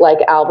duty, like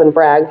Alvin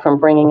Bragg from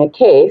bringing a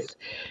case,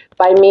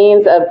 by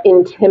means of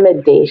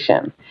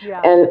intimidation.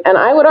 Yeah. And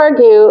I would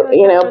argue,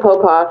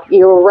 Popak,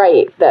 you're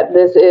right that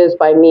this is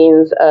by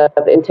means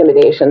of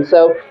intimidation.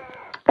 So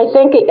I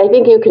think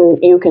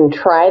you can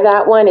try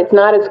that one. It's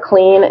not as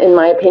clean, in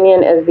my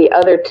opinion, as the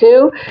other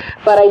two,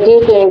 but I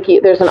do think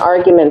there's an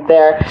argument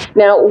there.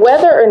 Now,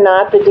 whether or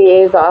not the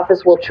DA's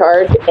office will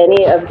charge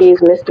any of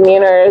these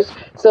misdemeanors,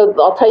 so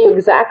I'll tell you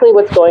exactly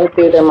what's going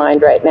through their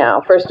mind right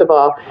now. First of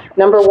all,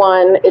 number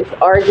one,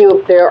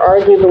 they're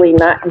arguably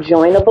not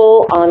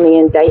joinable on the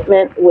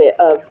indictment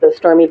of the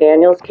Stormy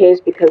Daniels case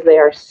because they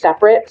are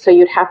separate, so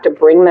you'd have to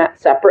bring that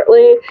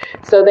separately.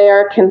 So they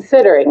are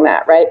considering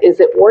that, right? Is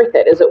it worth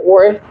it? Is it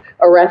worth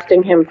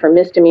arresting him for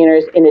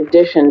misdemeanors in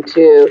addition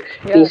to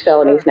these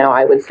felonies? Now,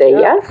 I would say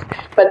yes,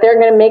 but they're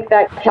going to make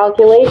that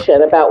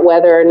calculation about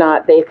whether or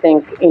not they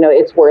think,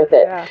 it's worth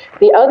it. Yeah.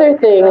 The other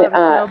thing,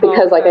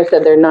 because like I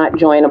said, they're not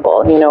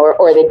joinable,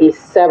 or they'd be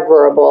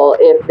severable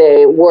if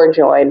they were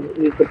joined,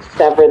 you could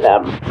sever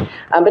them.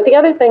 But the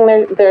other thing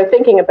they're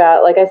thinking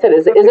about, like I said,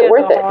 is it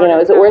worth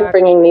it? Is it worth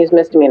bringing these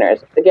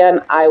misdemeanors?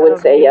 Again, I would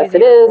say yes,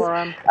 it is,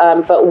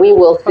 but we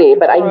will see.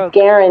 But I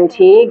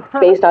guarantee,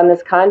 based on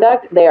this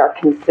conduct, they are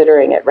considering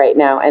it right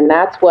now, and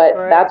that's what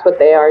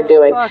they are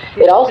doing.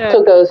 It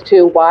also goes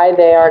to why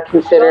they are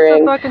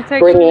considering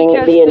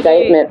bringing the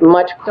indictment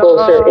much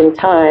closer in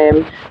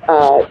time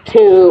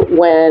to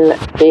when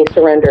the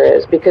surrender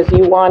is, because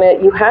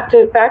you have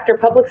to factor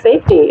public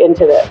safety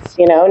into this.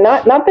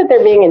 Not that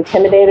they're being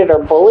intimidated or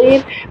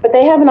bullied, but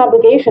they have an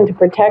obligation to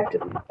protect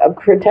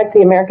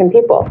the American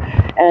people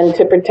and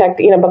to protect,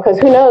 because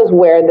who knows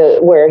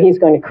where he's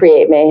going to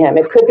create mayhem.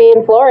 It could be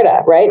in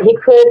Florida, right? He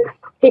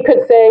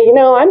could say,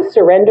 I'm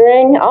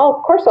surrendering.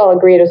 Of course I'll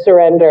agree to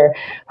surrender.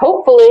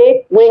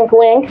 Hopefully, wink,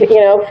 wink,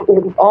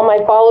 all my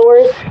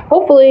followers,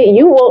 hopefully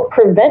you won't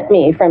prevent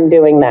me from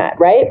doing that,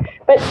 right?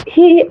 But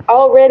he's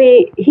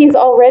already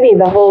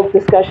the whole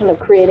discussion of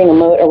creating a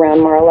moat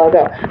around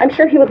Mar-a-Lago. I'm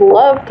sure he would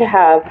love to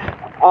have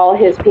all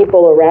his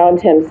people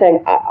around him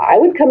saying, I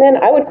would come in,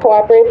 I would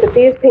cooperate, but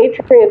these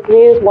patriots,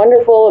 these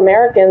wonderful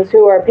Americans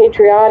who are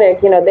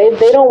patriotic,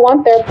 they don't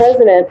want their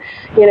president,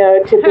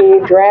 to be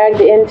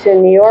dragged into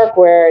New York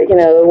where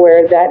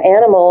that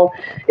animal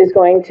is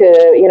going to,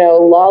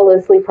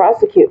 lawlessly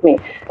prosecute me.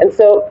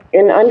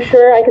 And I'm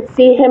sure I could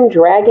see him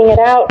dragging it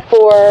out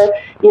for,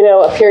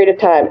 a period of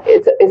time.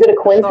 Is it a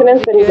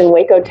coincidence that he's in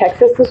Waco,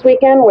 Texas this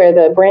weekend, where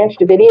the Branch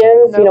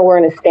Davidians, were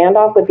in a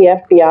standoff with the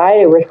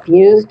FBI and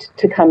refused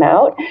to come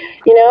out?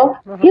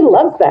 He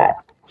loves that.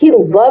 He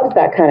loves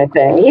that kind of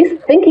thing. He's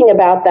thinking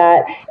about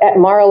that at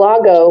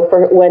Mar-a-Lago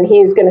for when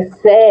he's going to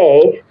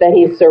say that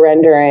he's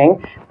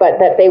surrendering, but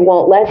that they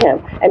won't let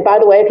him. And by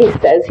the way, if he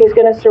says he's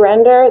going to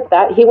surrender,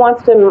 that he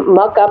wants to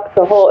muck up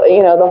the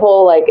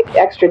whole,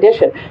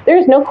 extradition.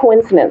 There's no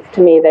coincidence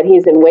to me that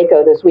he's in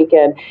Waco this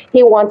weekend.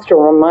 He wants to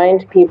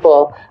remind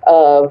people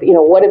of,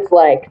 what it's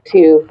like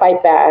to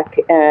fight back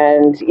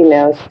and,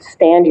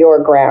 stand your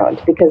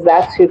ground, because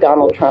that's who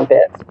Donald Trump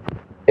is.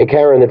 Hey,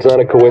 Karen, it's not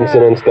a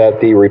coincidence that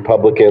the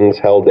Republicans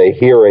held a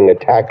hearing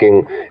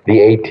attacking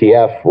the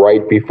ATF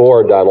right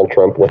before Donald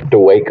Trump went to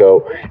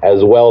Waco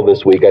as well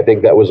this week. I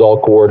think that was all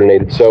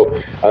coordinated. So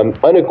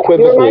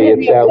unequivocally,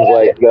 it sounds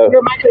like... You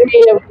reminded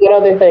me of one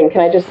other thing.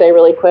 Can I just say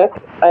really quick?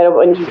 I don't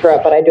want to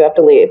interrupt, but I do have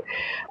to leave.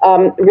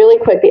 Really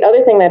quick, the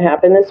other thing that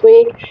happened this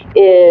week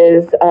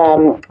is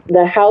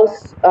the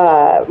House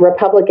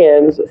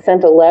Republicans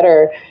sent a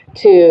letter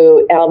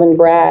to Alvin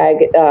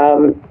Bragg,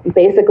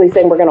 basically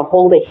saying we're going to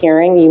hold a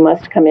hearing. You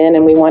must come in,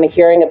 and we want a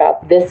hearing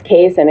about this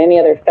case and any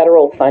other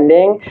federal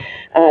funding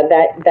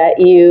that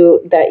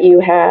you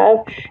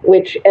have.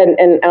 Which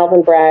and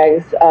Alvin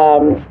Bragg's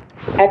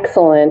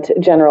excellent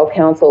general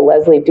counsel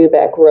Leslie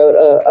Dubeck wrote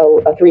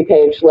a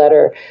 3-page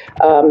letter,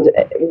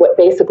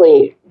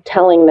 basically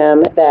telling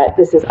them that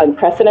this is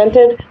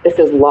unprecedented, this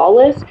is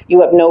lawless, you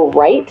have no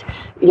right.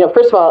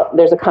 First of all,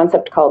 there's a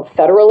concept called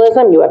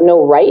federalism. You have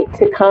no right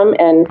to come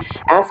and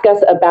ask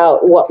us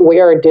about what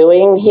we're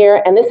doing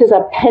here. And this is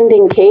a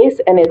pending case,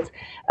 and it's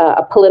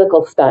a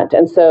political stunt.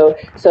 And so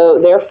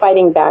they're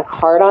fighting back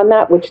hard on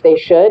that, which they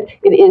should.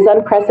 It is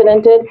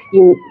unprecedented.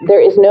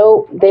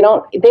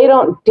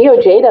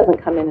 DOJ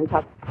doesn't come in and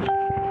talk.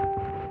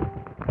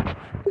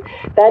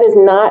 That is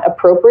not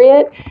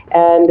appropriate,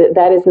 and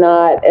that is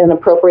not an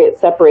appropriate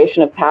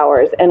separation of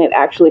powers, and it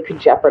actually could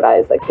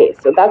jeopardize the case.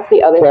 So that's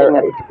the other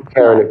thing.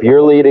 Karen, if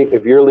you're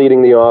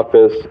leading the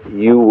office,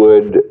 you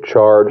would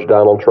charge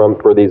Donald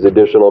Trump for these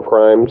additional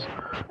crimes?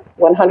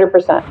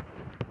 100%.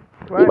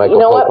 Right. You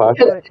know what?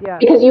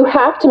 Because you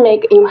have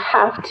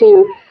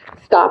to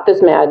stop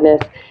this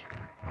madness.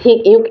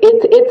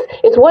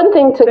 It's one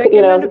thing to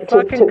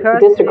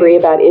disagree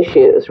about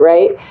issues,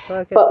 right?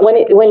 But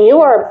when you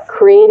are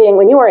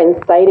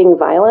inciting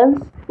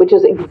violence, which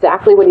is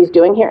exactly what he's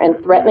doing here, and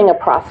threatening a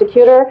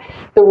prosecutor,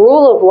 the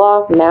rule of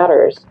law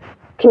matters.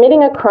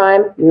 Committing a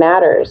crime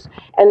matters.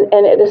 And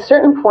at a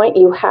certain point,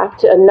 you have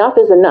to, enough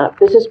is enough.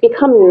 This has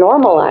become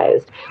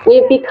normalized. We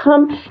have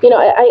become,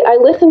 I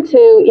listen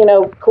to,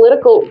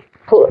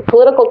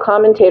 political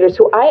commentators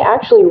who I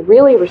actually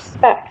really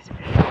respect,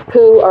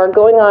 who are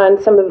going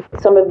on some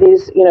of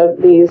these,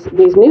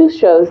 these news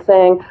shows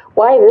saying,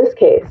 why this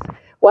case?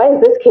 Why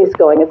is this case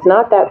going? It's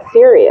not that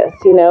serious.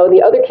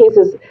 The other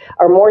cases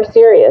are more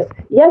serious.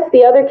 Yes,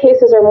 the other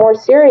cases are more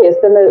serious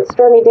than the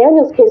Stormy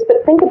Daniels case,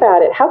 but think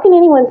about it. How can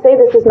anyone say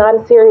this is not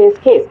a serious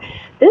case?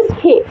 This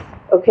case,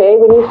 okay,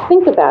 when you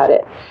think about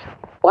it,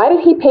 why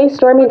did he pay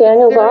Stormy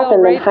Daniels off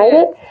and then hide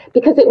it?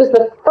 Because it was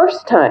the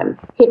first time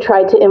he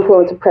tried to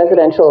influence a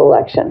presidential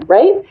election,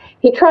 right?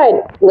 He tried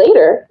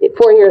later,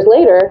 4 years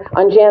later,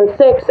 on Jan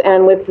 6th,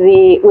 and with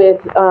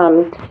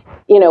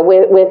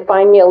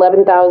find me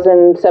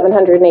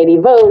 11,780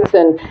 votes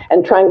and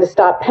trying to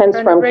stop Pence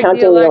from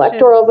counting the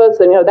electoral votes.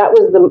 And that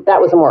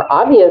was a more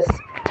obvious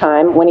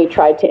time when he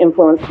tried to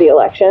influence the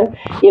election.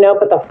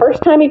 But the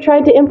first time he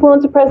tried to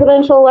influence a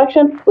presidential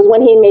election was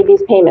when he made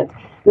these payments.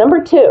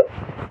 Number two,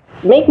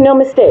 make no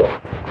mistake,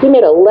 he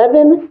made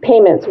 11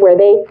 payments where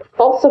they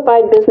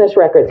falsified business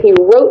records. He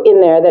wrote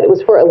in there that it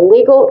was for a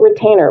legal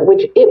retainer,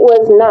 which it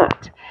was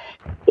not.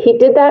 He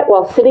did that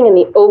while sitting in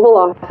the Oval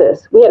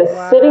Office. We had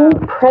a sitting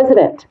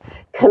president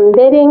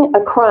committing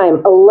a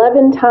crime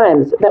 11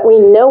 times that we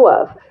know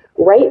of,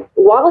 right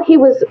while he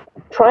was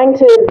trying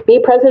to be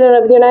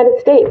president of the United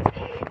States,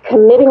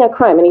 committing a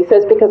crime. And he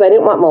says, because I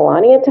didn't want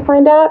Melania to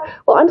find out.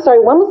 Well, I'm sorry,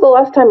 when was the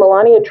last time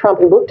Melania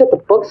Trump looked at the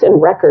books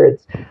and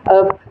records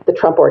of the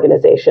Trump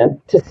Organization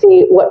to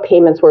see what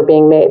payments were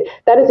being made?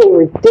 That is a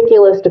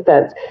ridiculous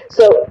defense.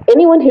 So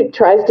anyone who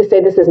tries to say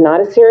this is not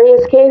a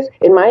serious case,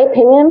 in my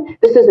opinion,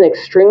 this is an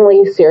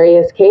extremely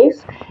serious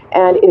case,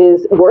 and it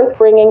is worth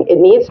bringing. It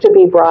needs to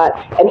be brought,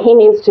 and he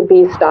needs to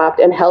be stopped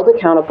and held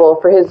accountable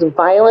for his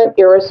violent,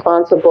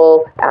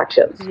 irresponsible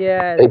actions.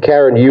 Yes. And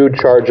Karen, you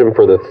charge him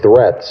for the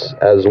threats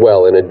as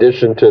well. In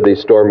addition to the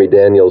Stormy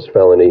Daniels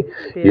felony,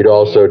 you'd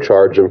also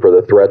charge him for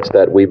the threats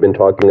that we've been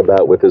talking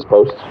about with his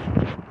posts?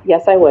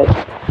 Yes, I would.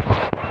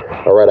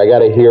 All right, I got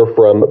to hear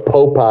from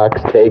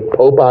Popok's take.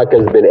 Popok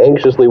has been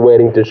anxiously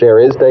waiting to share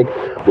his take.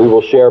 We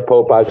will share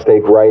Popok's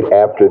take right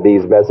after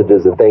these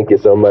messages, and thank you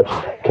so much,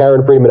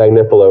 Karen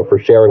Freeman-Agnifilo, for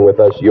sharing with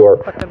us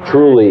your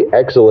truly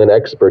excellent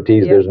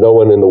expertise. There's no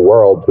one in the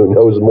world who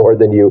knows more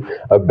than you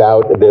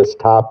about this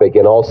topic,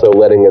 and also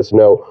letting us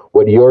know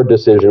what your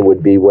decision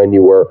would be when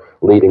you were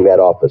leading that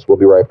office. We'll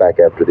be right back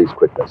after these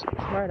quick messages.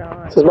 Right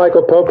on. This is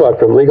Michael Popok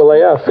from Legal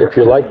AF. If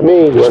you're like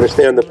me, you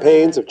understand the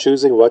pains of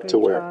choosing what to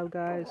wear. Job,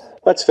 guys.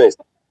 Let's face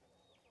it.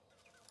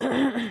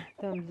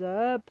 Thumbs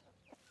up.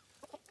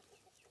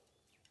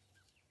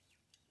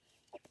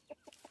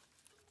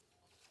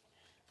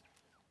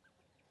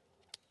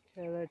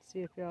 Okay, let's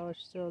see if y'all are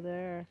still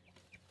there.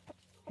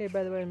 Okay,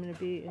 by the way, I'm going to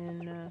be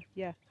in,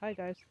 hi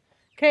guys.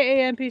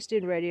 KAMP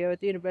Student Radio at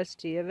the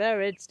University of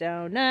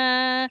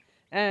Meidastouch,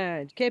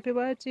 and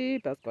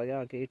KPYT, Buckle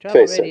Yankee,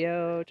 Travel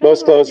Radio.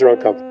 Most clothes are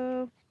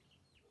uncomfortable.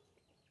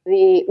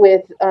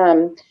 With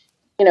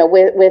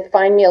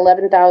find me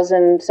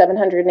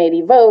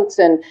 11,780 votes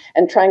and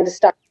trying to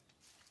stop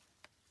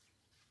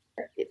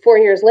 4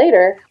 years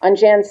later on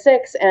Jan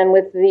 6 and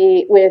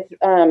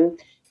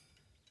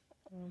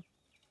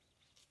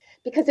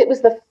because it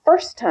was the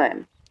first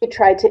time he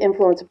tried to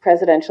influence a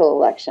presidential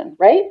election,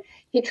 right?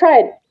 He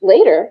tried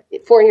later,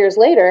 4 years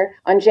later,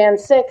 on Jan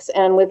 6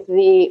 and with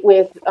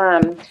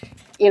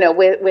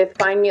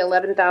find me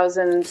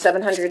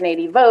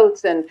 11,780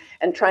 votes and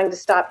trying to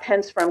stop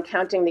Pence from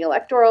counting the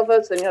electoral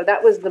votes. And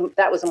that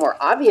was a more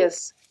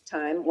obvious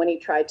time when he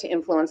tried to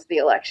influence the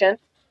election.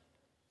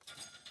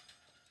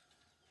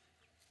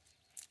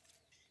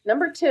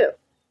 Number two,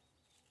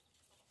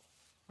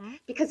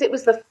 because it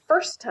was the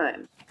first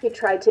time he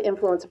tried to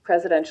influence a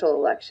presidential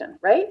election,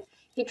 right?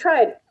 He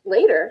tried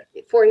later,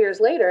 4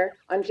 years later,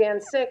 on Jan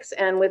 6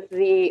 and with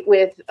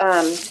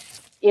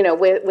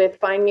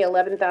find me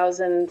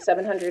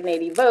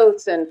 11,780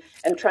 votes and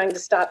trying to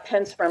stop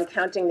Pence from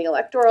counting the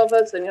electoral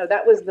votes. And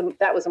that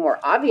was a more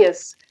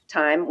obvious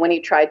time when he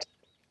tried to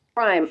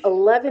crime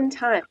 11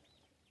 times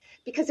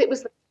because it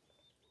was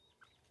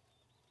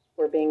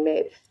were being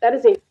made. That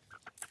is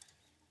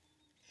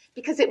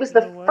because it was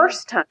the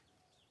first time.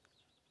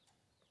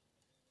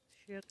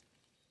 Shit.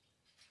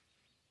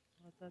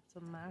 That's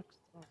a max.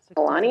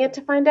 Melania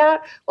to find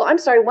out? Well, I'm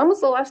sorry, when was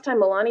the last time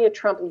Melania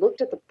Trump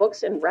looked at the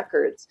books and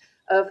records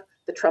of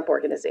the Trump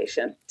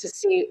organization to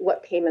see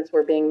what payments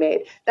were being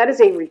made? That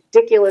is a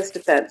ridiculous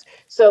defense.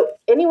 So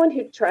anyone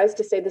who tries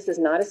to say this is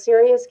not a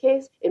serious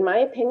case, in my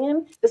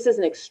opinion, this is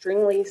an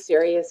extremely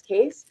serious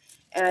case,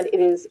 and it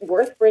is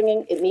worth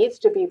bringing. It needs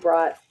to be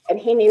brought, and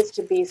he needs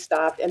to be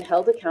stopped and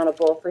held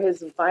accountable for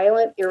his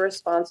violent,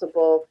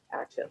 irresponsible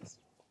actions.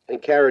 And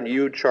Karen,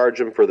 you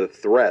charge him for the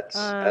threats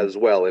as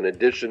well, in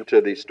addition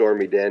to the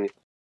Stormy Daniels.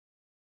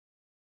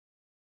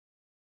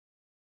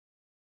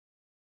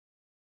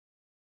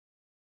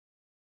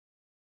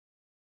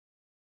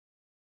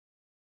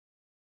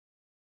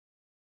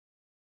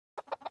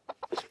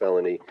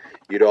 Felony.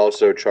 You'd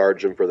also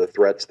charge him for the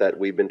threats that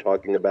we've been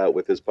talking about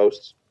with his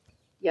posts?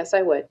 Yes,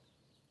 I would.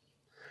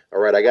 All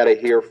right, I got to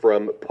hear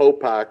from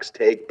Popok's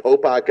take.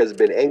 Popok has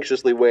been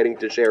anxiously waiting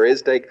to share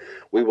his take.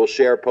 We will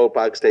share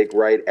Popok's take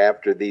right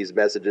after these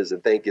messages,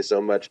 and thank you so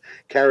much,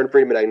 Karen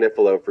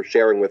Freeman-Agnifilo, for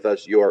sharing with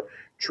us your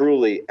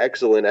truly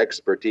excellent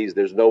expertise.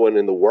 There's no one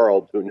in the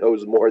world who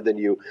knows more than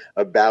you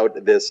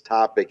about this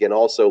topic, and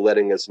also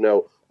letting us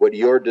know what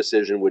your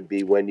decision would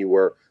be when you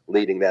were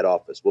leading that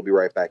office. We'll be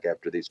right back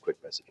after these quick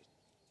messages.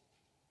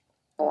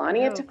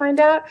 Melania to find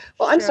out?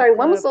 Well, I'm sorry,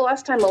 when was the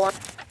last time Melania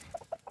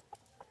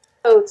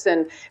votes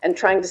and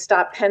trying to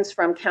stop Pence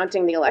from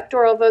counting the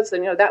electoral votes?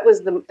 And that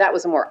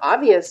was a more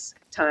obvious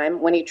time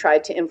when he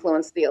tried to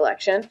influence the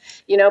election.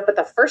 But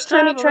the first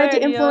time he tried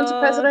to influence a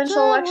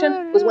presidential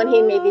election was when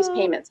he made these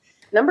payments.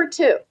 Number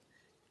two,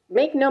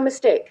 make no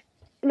mistake,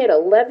 he made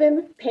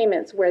 11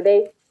 payments where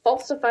they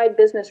falsified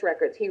business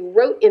records. He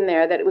wrote in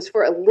there that it was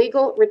for a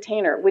legal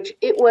retainer, which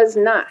it was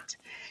not.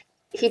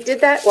 He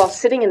did that while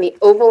sitting in the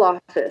Oval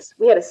Office.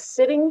 We had a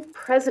sitting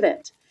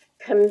president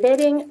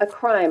committing a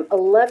crime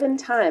 11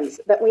 times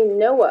that we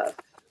know of,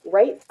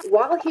 right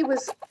while he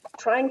was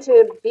trying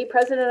to be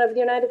president of the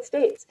United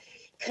States,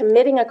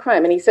 committing a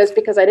crime. And he says,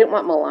 because I didn't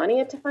want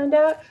Melania to find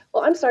out.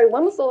 Well, I'm sorry,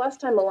 when was the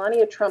last time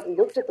Melania Trump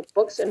looked at the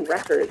books and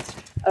records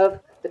of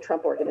the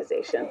Trump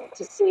organization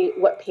to see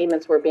what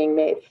payments were being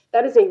made?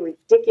 That is a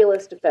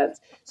ridiculous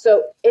defense.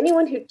 So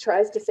anyone who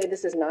tries to say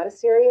this is not a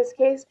serious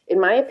case, in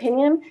my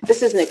opinion,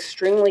 this is an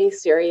extremely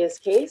serious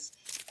case,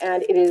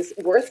 and it is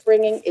worth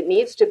bringing. It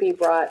needs to be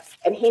brought,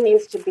 and he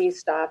needs to be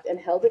stopped and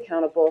held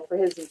accountable for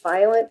his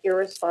violent,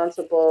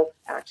 irresponsible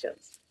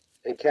actions.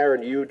 And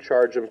Karen, you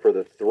charge him for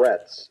the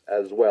threats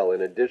as well.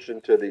 In addition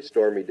to the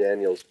Stormy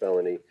Daniels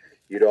felony,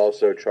 you'd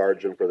also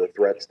charge him for the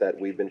threats that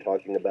we've been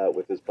talking about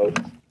with his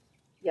posts?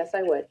 Yes,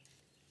 I would.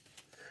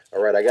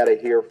 All right, I got to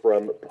hear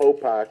from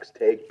Popok's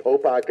take.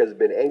 Popok has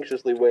been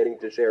anxiously waiting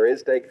to share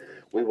his take.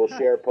 We will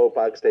share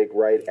Popok's take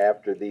right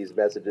after these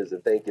messages,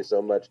 and thank you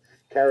so much,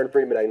 Karen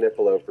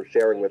Freeman-Agnifilo, for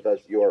sharing with us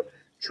your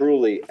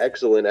truly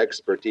excellent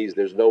expertise.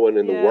 There's no one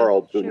in the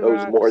world who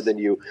knows more than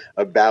you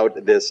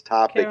about this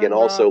topic, Karen and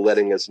also rocks.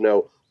 letting us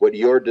know what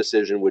your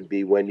decision would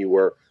be when you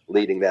were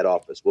leading that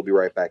office. We'll be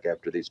right back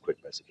after these quick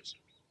messages.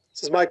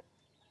 This is my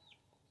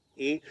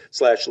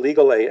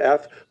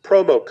E/legalAF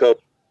promo code.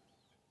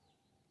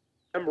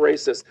 I'm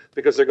racist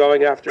because they're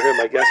going after him,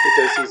 I guess,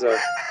 because he's a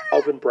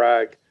Alvin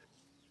Bragg.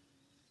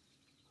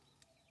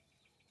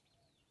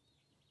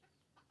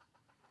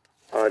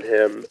 On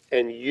him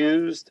and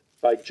used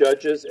by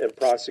judges and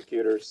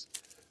prosecutors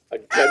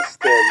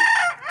against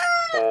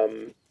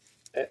him,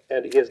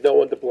 and he has no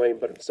one to blame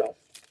but himself.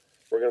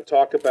 We're going to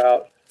talk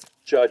about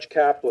Judge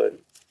Kaplan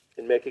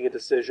in making a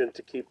decision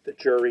to keep the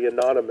jury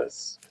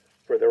anonymous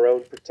for their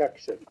own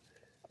protection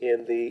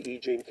in the E.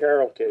 Jean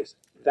Carroll case.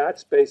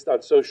 That's based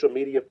on social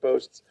media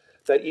posts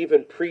that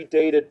even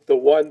predated the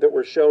one that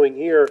we're showing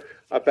here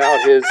about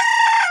his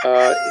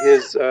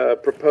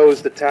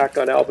proposed attack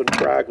on Alvin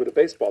Bragg with a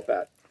baseball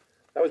bat.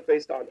 That was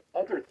based on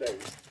other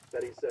things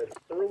that he said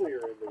earlier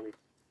in the week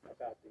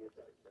about the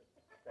indictment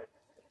that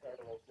the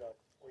federal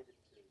judge pointed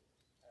to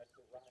as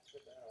the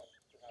rationale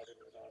for having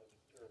an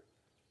anonymous jury.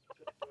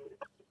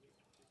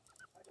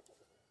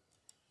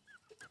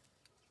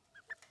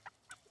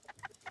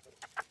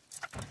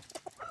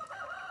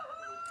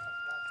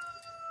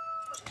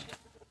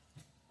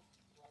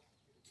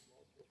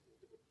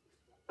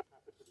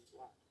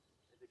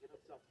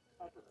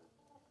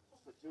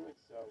 For doing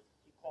so,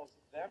 he calls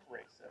them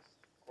racist.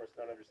 Of course,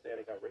 not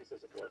understanding how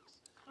racism works.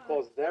 He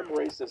calls them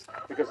racist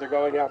because they're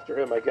going after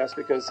him, I guess,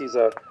 because he's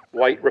a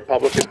white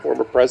Republican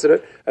former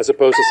president, as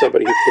opposed to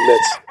somebody who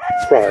commits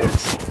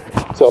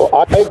crimes. So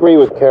I agree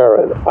with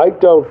Karen. I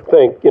don't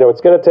think,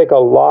 it's going to take a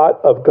lot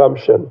of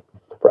gumption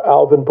for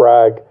Alvin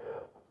Bragg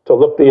to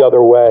look the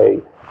other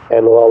way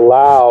and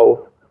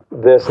allow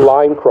this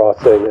line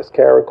crossing, as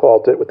Karen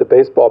called it, with the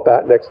baseball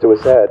bat next to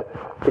his head.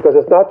 Because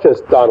it's not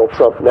just Donald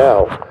Trump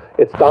now.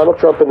 It's Donald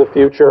Trump in the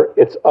future.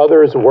 It's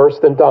others worse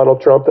than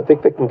Donald Trump that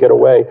think they can get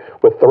away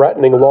with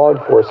threatening law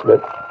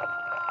enforcement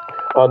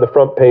on the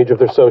front page of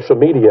their social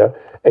media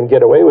and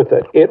get away with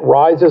it. It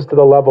rises to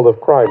the level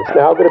of crime. It's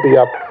now going to be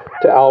up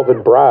to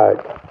Alvin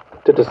Bragg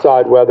to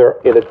decide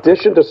whether, in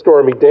addition to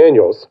Stormy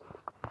Daniels,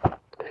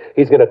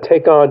 he's going to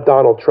take on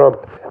Donald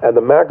Trump and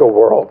the MAGA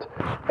world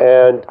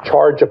and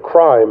charge a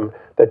crime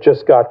that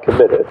just got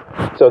committed.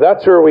 So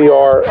that's where we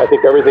are. I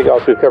think everything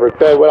else we've covered.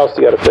 Ben, what else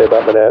do you got to say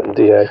about Manhattan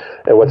DA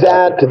and what's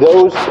happening?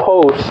 Those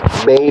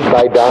posts made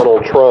by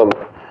Donald Trump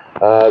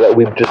that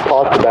we've just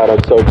talked about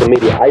on social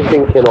media, I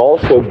think can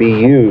also be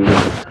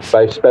used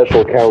by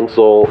Special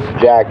Counsel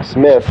Jack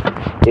Smith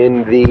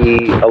in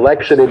the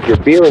election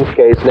interference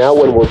case. Now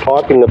when we're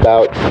talking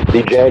about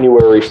the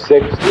January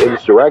 6th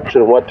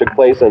insurrection, what took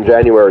place on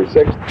January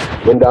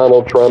 6th, when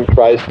Donald Trump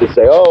tries to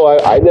say,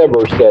 I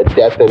never said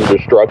death and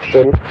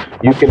destruction,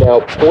 you can now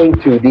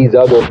point to these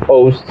other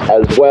posts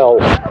as well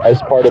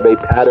as part of a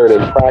pattern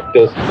and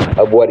practice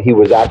of what he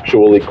was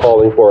actually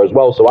calling for as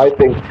well. So I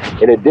think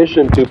in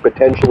addition to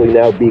potentially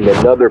now being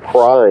another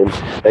crime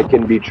that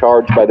can be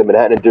charged by the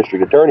Manhattan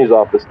District Attorney's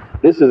Office,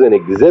 this is an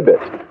exhibit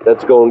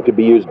that's going to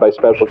be used by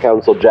Special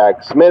Counsel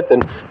Jack Smith.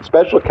 And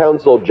Special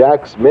Counsel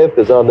Jack Smith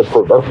is on the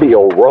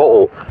proverbial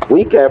roll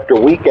week after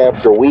week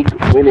after week,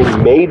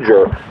 winning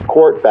major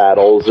court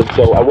battles. And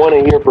so I want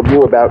to hear from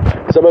you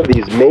about some of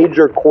these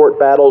major court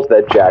battles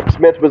that Jack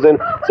Smith was in,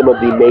 some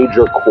of the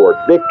major court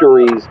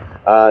victories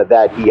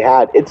that he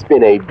had. It's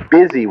been a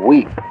busy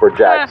week for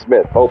Jack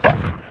Smith.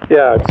 Opa.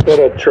 Yeah, it's been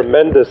a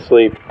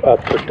tremendously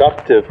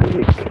productive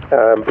week,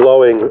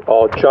 blowing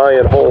all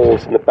giant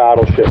holes in the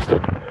battleship of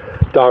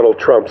Donald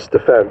Trump's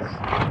defense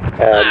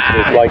and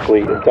his likely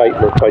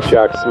indictment by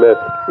Jack Smith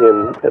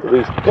in at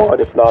least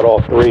one, if not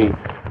all three,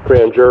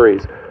 grand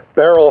juries.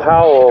 Beryl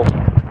Howell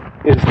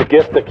is the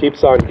gift that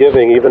keeps on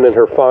giving, even in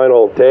her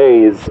final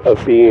days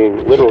of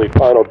being, literally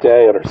final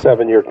day on her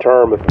 7-year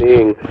term of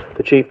being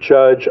the chief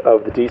judge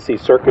of the D.C.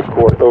 Circuit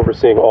Court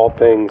overseeing all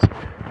things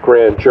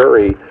grand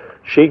jury.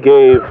 She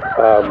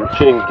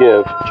didn't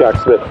give,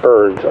 Jack Smith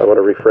earned, I want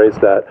to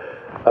rephrase that,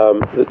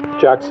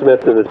 Jack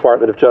Smith and the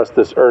Department of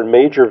Justice earned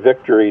major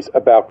victories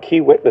about key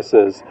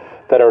witnesses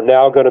that are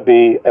now going to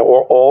be,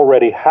 or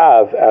already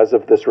have, as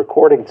of this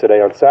recording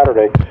today on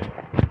Saturday,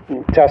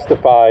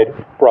 testified,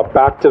 brought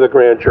back to the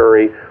grand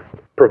jury,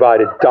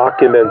 provided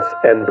documents,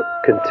 and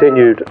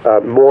continued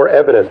more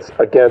evidence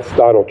against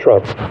Donald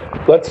Trump.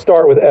 Let's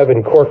start with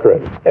Evan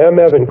Corcoran.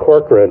 Evan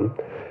Corcoran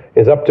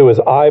is up to his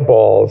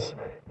eyeballs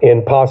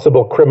in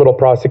possible criminal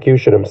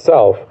prosecution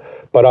himself,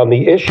 but on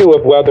the issue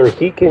of whether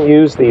he can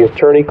use the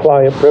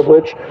attorney-client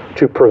privilege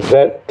to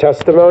prevent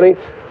testimony,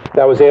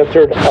 that was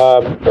answered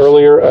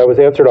earlier. It was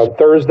answered on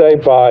Thursday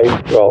it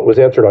was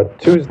answered on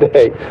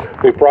Tuesday,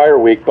 the prior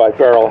week, by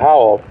Beryl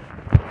Howell.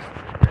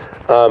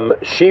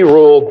 She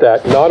ruled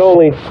that not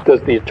only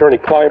does the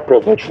attorney-client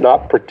privilege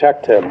not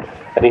protect him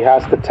and he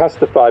has to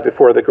testify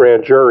before the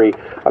grand jury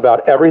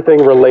about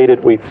everything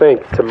related, we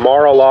think, to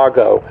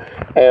Mar-a-Lago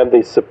and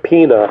the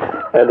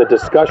subpoena and the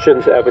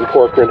discussions Evan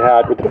Corcoran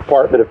had with the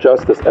Department of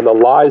Justice and the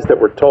lies that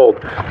were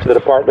told to the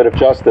Department of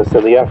Justice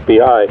and the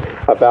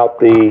FBI about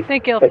the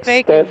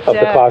extent of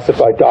the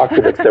classified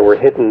documents that were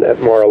hidden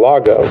at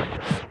Mar-a-Lago.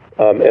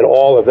 And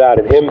all of that,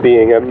 and him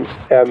being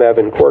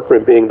Evan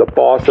Corcoran being the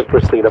boss of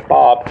Christina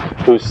Bobb,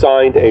 who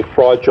signed a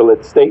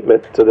fraudulent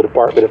statement to the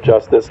Department of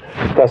Justice,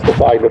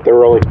 testifying that there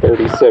were only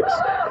 36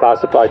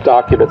 classified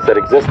documents that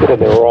existed,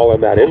 and they were all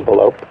in that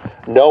envelope,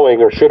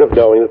 knowing or should have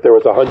known that there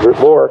was 100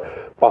 more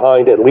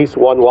behind at least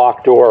one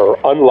locked door or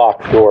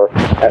unlocked door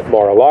at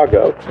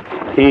Mar-a-Lago.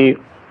 He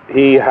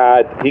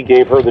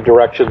gave her the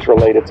directions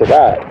related to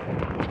that.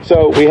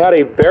 So we had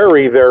a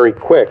very, very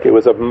quick, it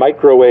was a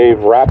microwave,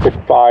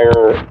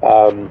 rapid-fire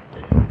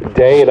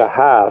day and a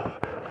half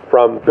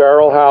from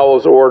Beryl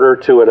Howell's order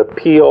to an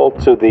appeal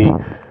to the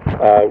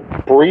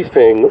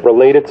briefing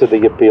related to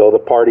the appeal, the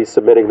parties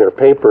submitting their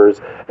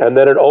papers, and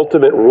then an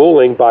ultimate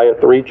ruling by a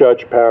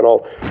 3-judge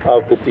panel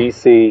of the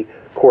D.C.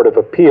 Court of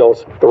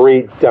Appeals,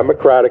 3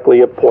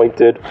 democratically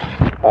appointed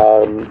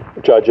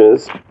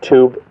judges.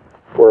 2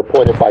 were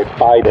appointed by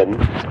Biden,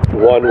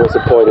 1 was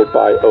appointed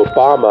by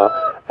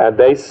Obama. And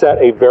they set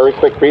a very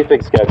quick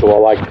briefing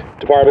schedule, like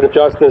Department of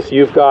Justice,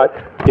 you've got,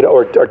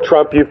 or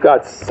Trump, you've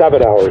got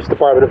 7 hours.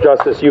 Department of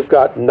Justice, you've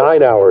got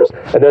 9 hours.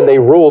 And then they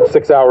ruled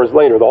 6 hours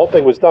later. The whole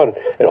thing was done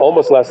in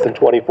almost less than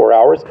 24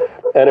 hours.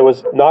 And it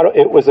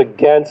was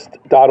against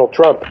Donald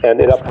Trump. And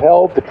it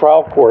upheld the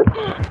trial court,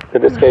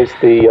 in this case,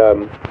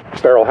 the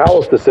Beryl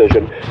Howell's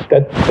decision,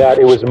 that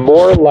it was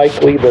more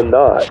likely than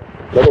not.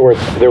 In other words,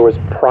 there was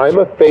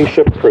prima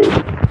facie proof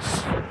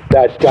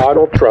that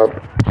Donald Trump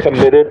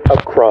committed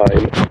a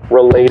crime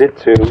related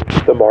to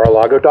the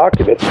Mar-a-Lago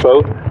documents,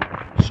 both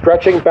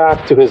stretching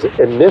back to his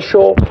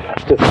initial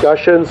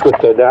discussions with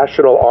the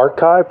National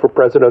Archive for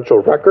Presidential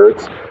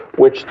Records,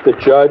 which the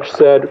judge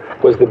said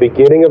was the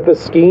beginning of the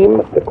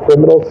scheme, the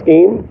criminal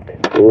scheme,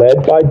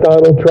 led by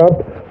Donald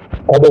Trump,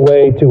 all the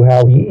way to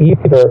how he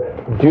either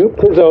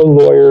duped his own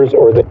lawyers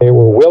or that they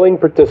were willing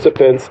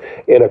participants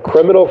in a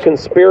criminal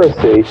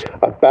conspiracy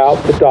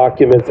about the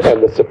documents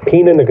and the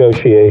subpoena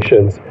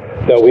negotiations.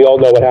 Though we all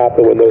know what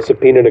happened when those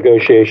subpoena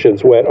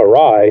negotiations went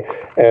awry,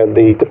 and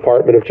the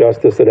Department of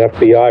Justice and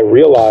FBI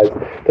realized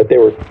that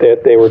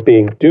they were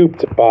being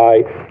duped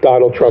by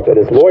Donald Trump and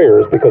his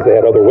lawyers because they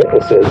had other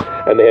witnesses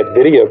and they had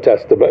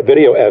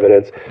video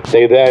evidence.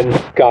 They then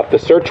got the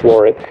search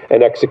warrant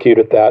and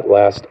executed that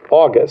last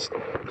August.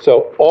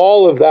 So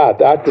all of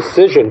that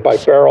decision by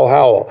Beryl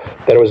Howell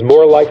that it was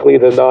more likely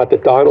than not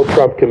that Donald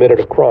Trump committed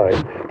a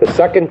crime. The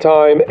second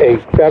time a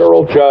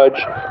federal judge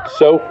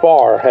so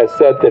far has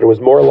said that it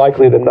was more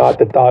likely than not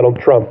that Donald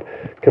Trump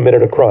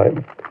committed a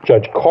crime.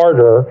 Judge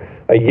Carter,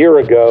 a year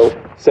ago,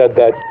 said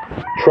that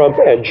Trump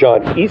and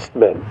John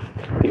Eastman,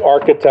 the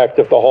architect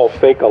of the whole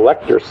fake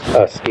elector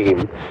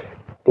scheme,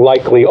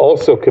 likely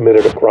also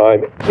committed a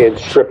crime in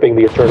stripping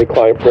the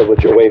attorney-client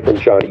privilege away from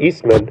John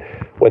Eastman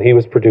when he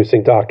was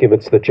producing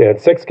documents to the Jan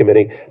 6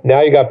 committee.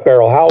 Now you got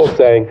Beryl Howell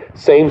saying,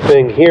 same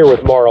thing here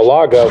with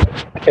Mar-a-Lago,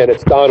 and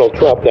it's Donald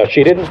Trump. Now,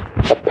 she didn't,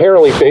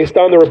 apparently, based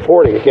on the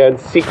reporting, again,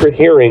 secret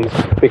hearings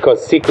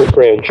because secret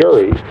grand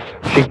jury,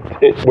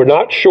 we're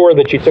not sure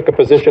that she took a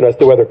position as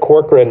to whether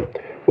Corcoran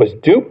was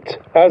duped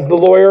as the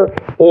lawyer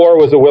or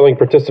was a willing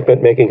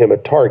participant making him a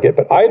target.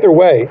 But either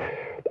way,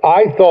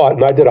 I thought,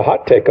 and I did a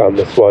hot take on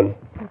this one,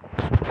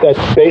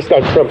 that based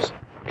on Trump's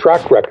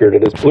track record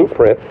and his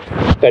blueprint,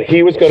 that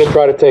he was going to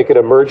try to take an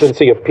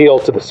emergency appeal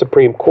to the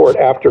Supreme Court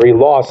after he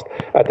lost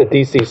at the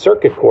D.C.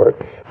 Circuit Court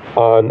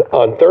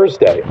on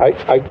Thursday.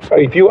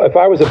 If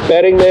I was a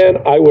betting man,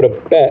 I would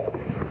have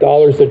bet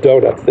dollars to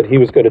donuts that he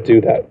was going to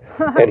do that,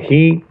 and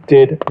he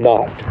did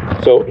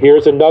not. So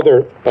here's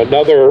another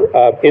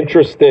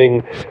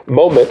interesting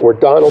moment where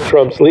Donald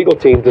Trump's legal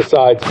team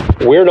decides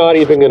we're not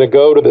even going to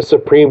go to the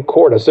Supreme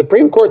Court, a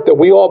Supreme Court that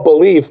we all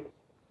believe,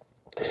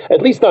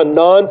 at least on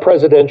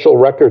non-presidential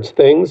records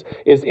things,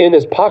 is in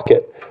his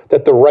pocket,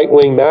 that the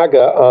right-wing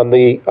MAGA on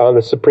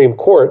the Supreme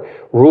Court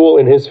rule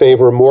in his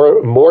favor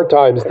more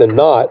times than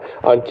not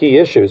on key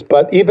issues.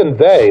 But even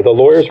the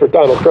lawyers for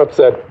Donald Trump,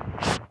 said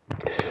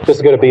this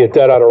is going to be a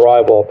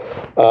dead-on-arrival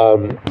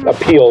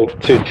appeal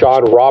to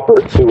John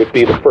Roberts, who would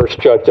be the first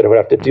judge that would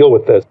have to deal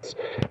with this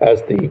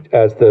as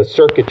the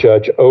circuit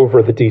judge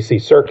over the D.C.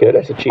 Circuit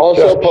as a chief judge.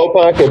 Also,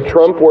 Popak, if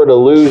Trump were to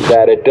lose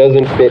that, it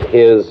doesn't fit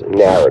his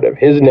narrative.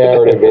 His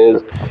narrative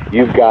is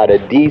you've got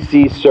a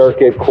D.C.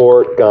 Circuit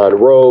Court gone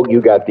rogue.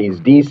 You got these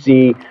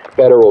D.C.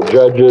 federal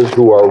judges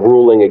who are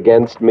ruling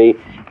against me.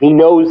 He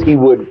knows we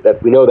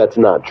know that's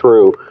not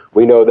true.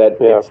 We know that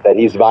that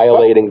he's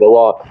violating the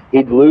law.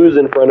 He'd lose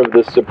in front of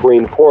the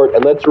Supreme Court.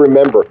 And let's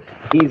remember,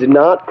 he's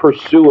not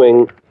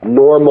pursuing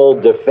normal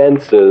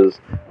defenses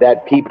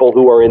that people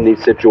who are in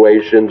these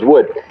situations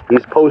would.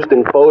 He's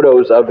posting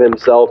photos of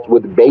himself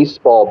with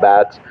baseball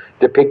bats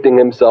depicting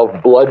himself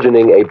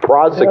bludgeoning a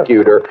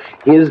prosecutor.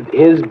 His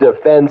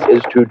defense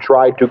is to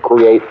try to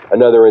create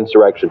another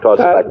insurrection. Toss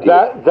it back to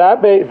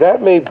you.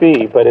 That may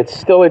be, but it's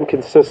still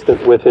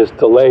inconsistent with his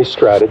delay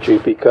strategy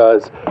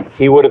because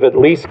he would have at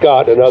least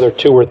got another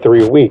 2 or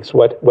 3 weeks.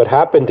 What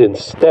happened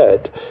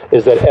instead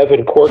is that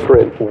Evan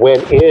Corcoran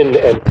went in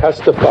and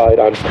testified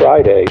on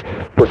Friday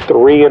for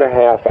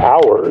 3.5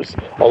 hours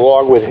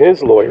along with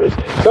his lawyers.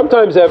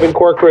 Sometimes Evan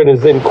Corcoran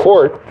is in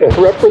court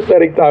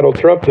representing Donald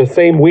Trump the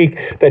same week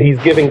that he's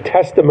giving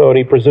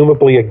testimony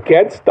presumably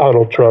against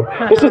Donald Trump.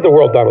 This is the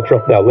world Donald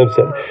Trump now lives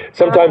in.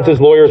 Sometimes his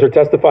lawyers are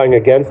testifying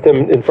against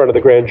him in front of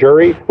the grand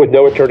jury with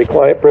no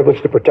attorney-client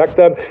privilege to protect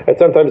them, and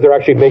sometimes they're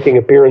actually making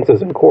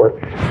appearances in court.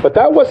 But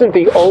that wasn't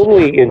the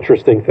only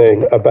interesting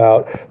thing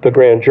about the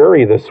grand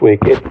jury this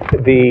week.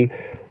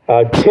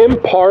 Tim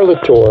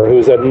Parlator,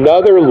 who's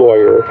another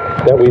lawyer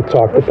that we've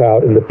talked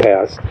about in the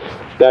past,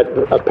 that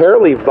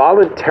apparently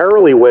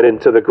voluntarily went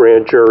into the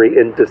grand jury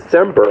in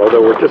December,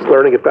 although we're just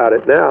learning about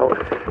it now.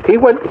 He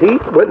went in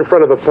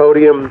front of a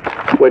podium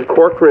when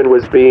Corcoran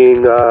was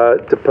being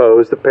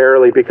deposed,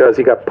 apparently because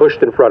he got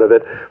pushed in front of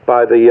it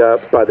by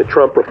the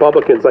Trump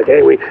Republicans. Like,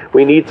 hey,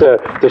 we need to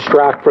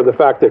distract from the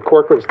fact that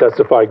Corcoran's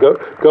testified.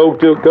 Go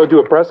do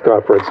a press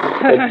conference.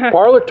 And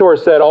Parlator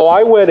said,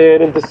 I went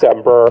in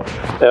December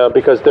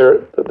because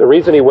the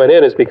reason he went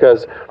in is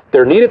because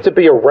there needed to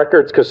be a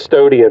records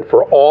custodian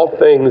for all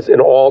things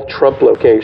in all Trump locations.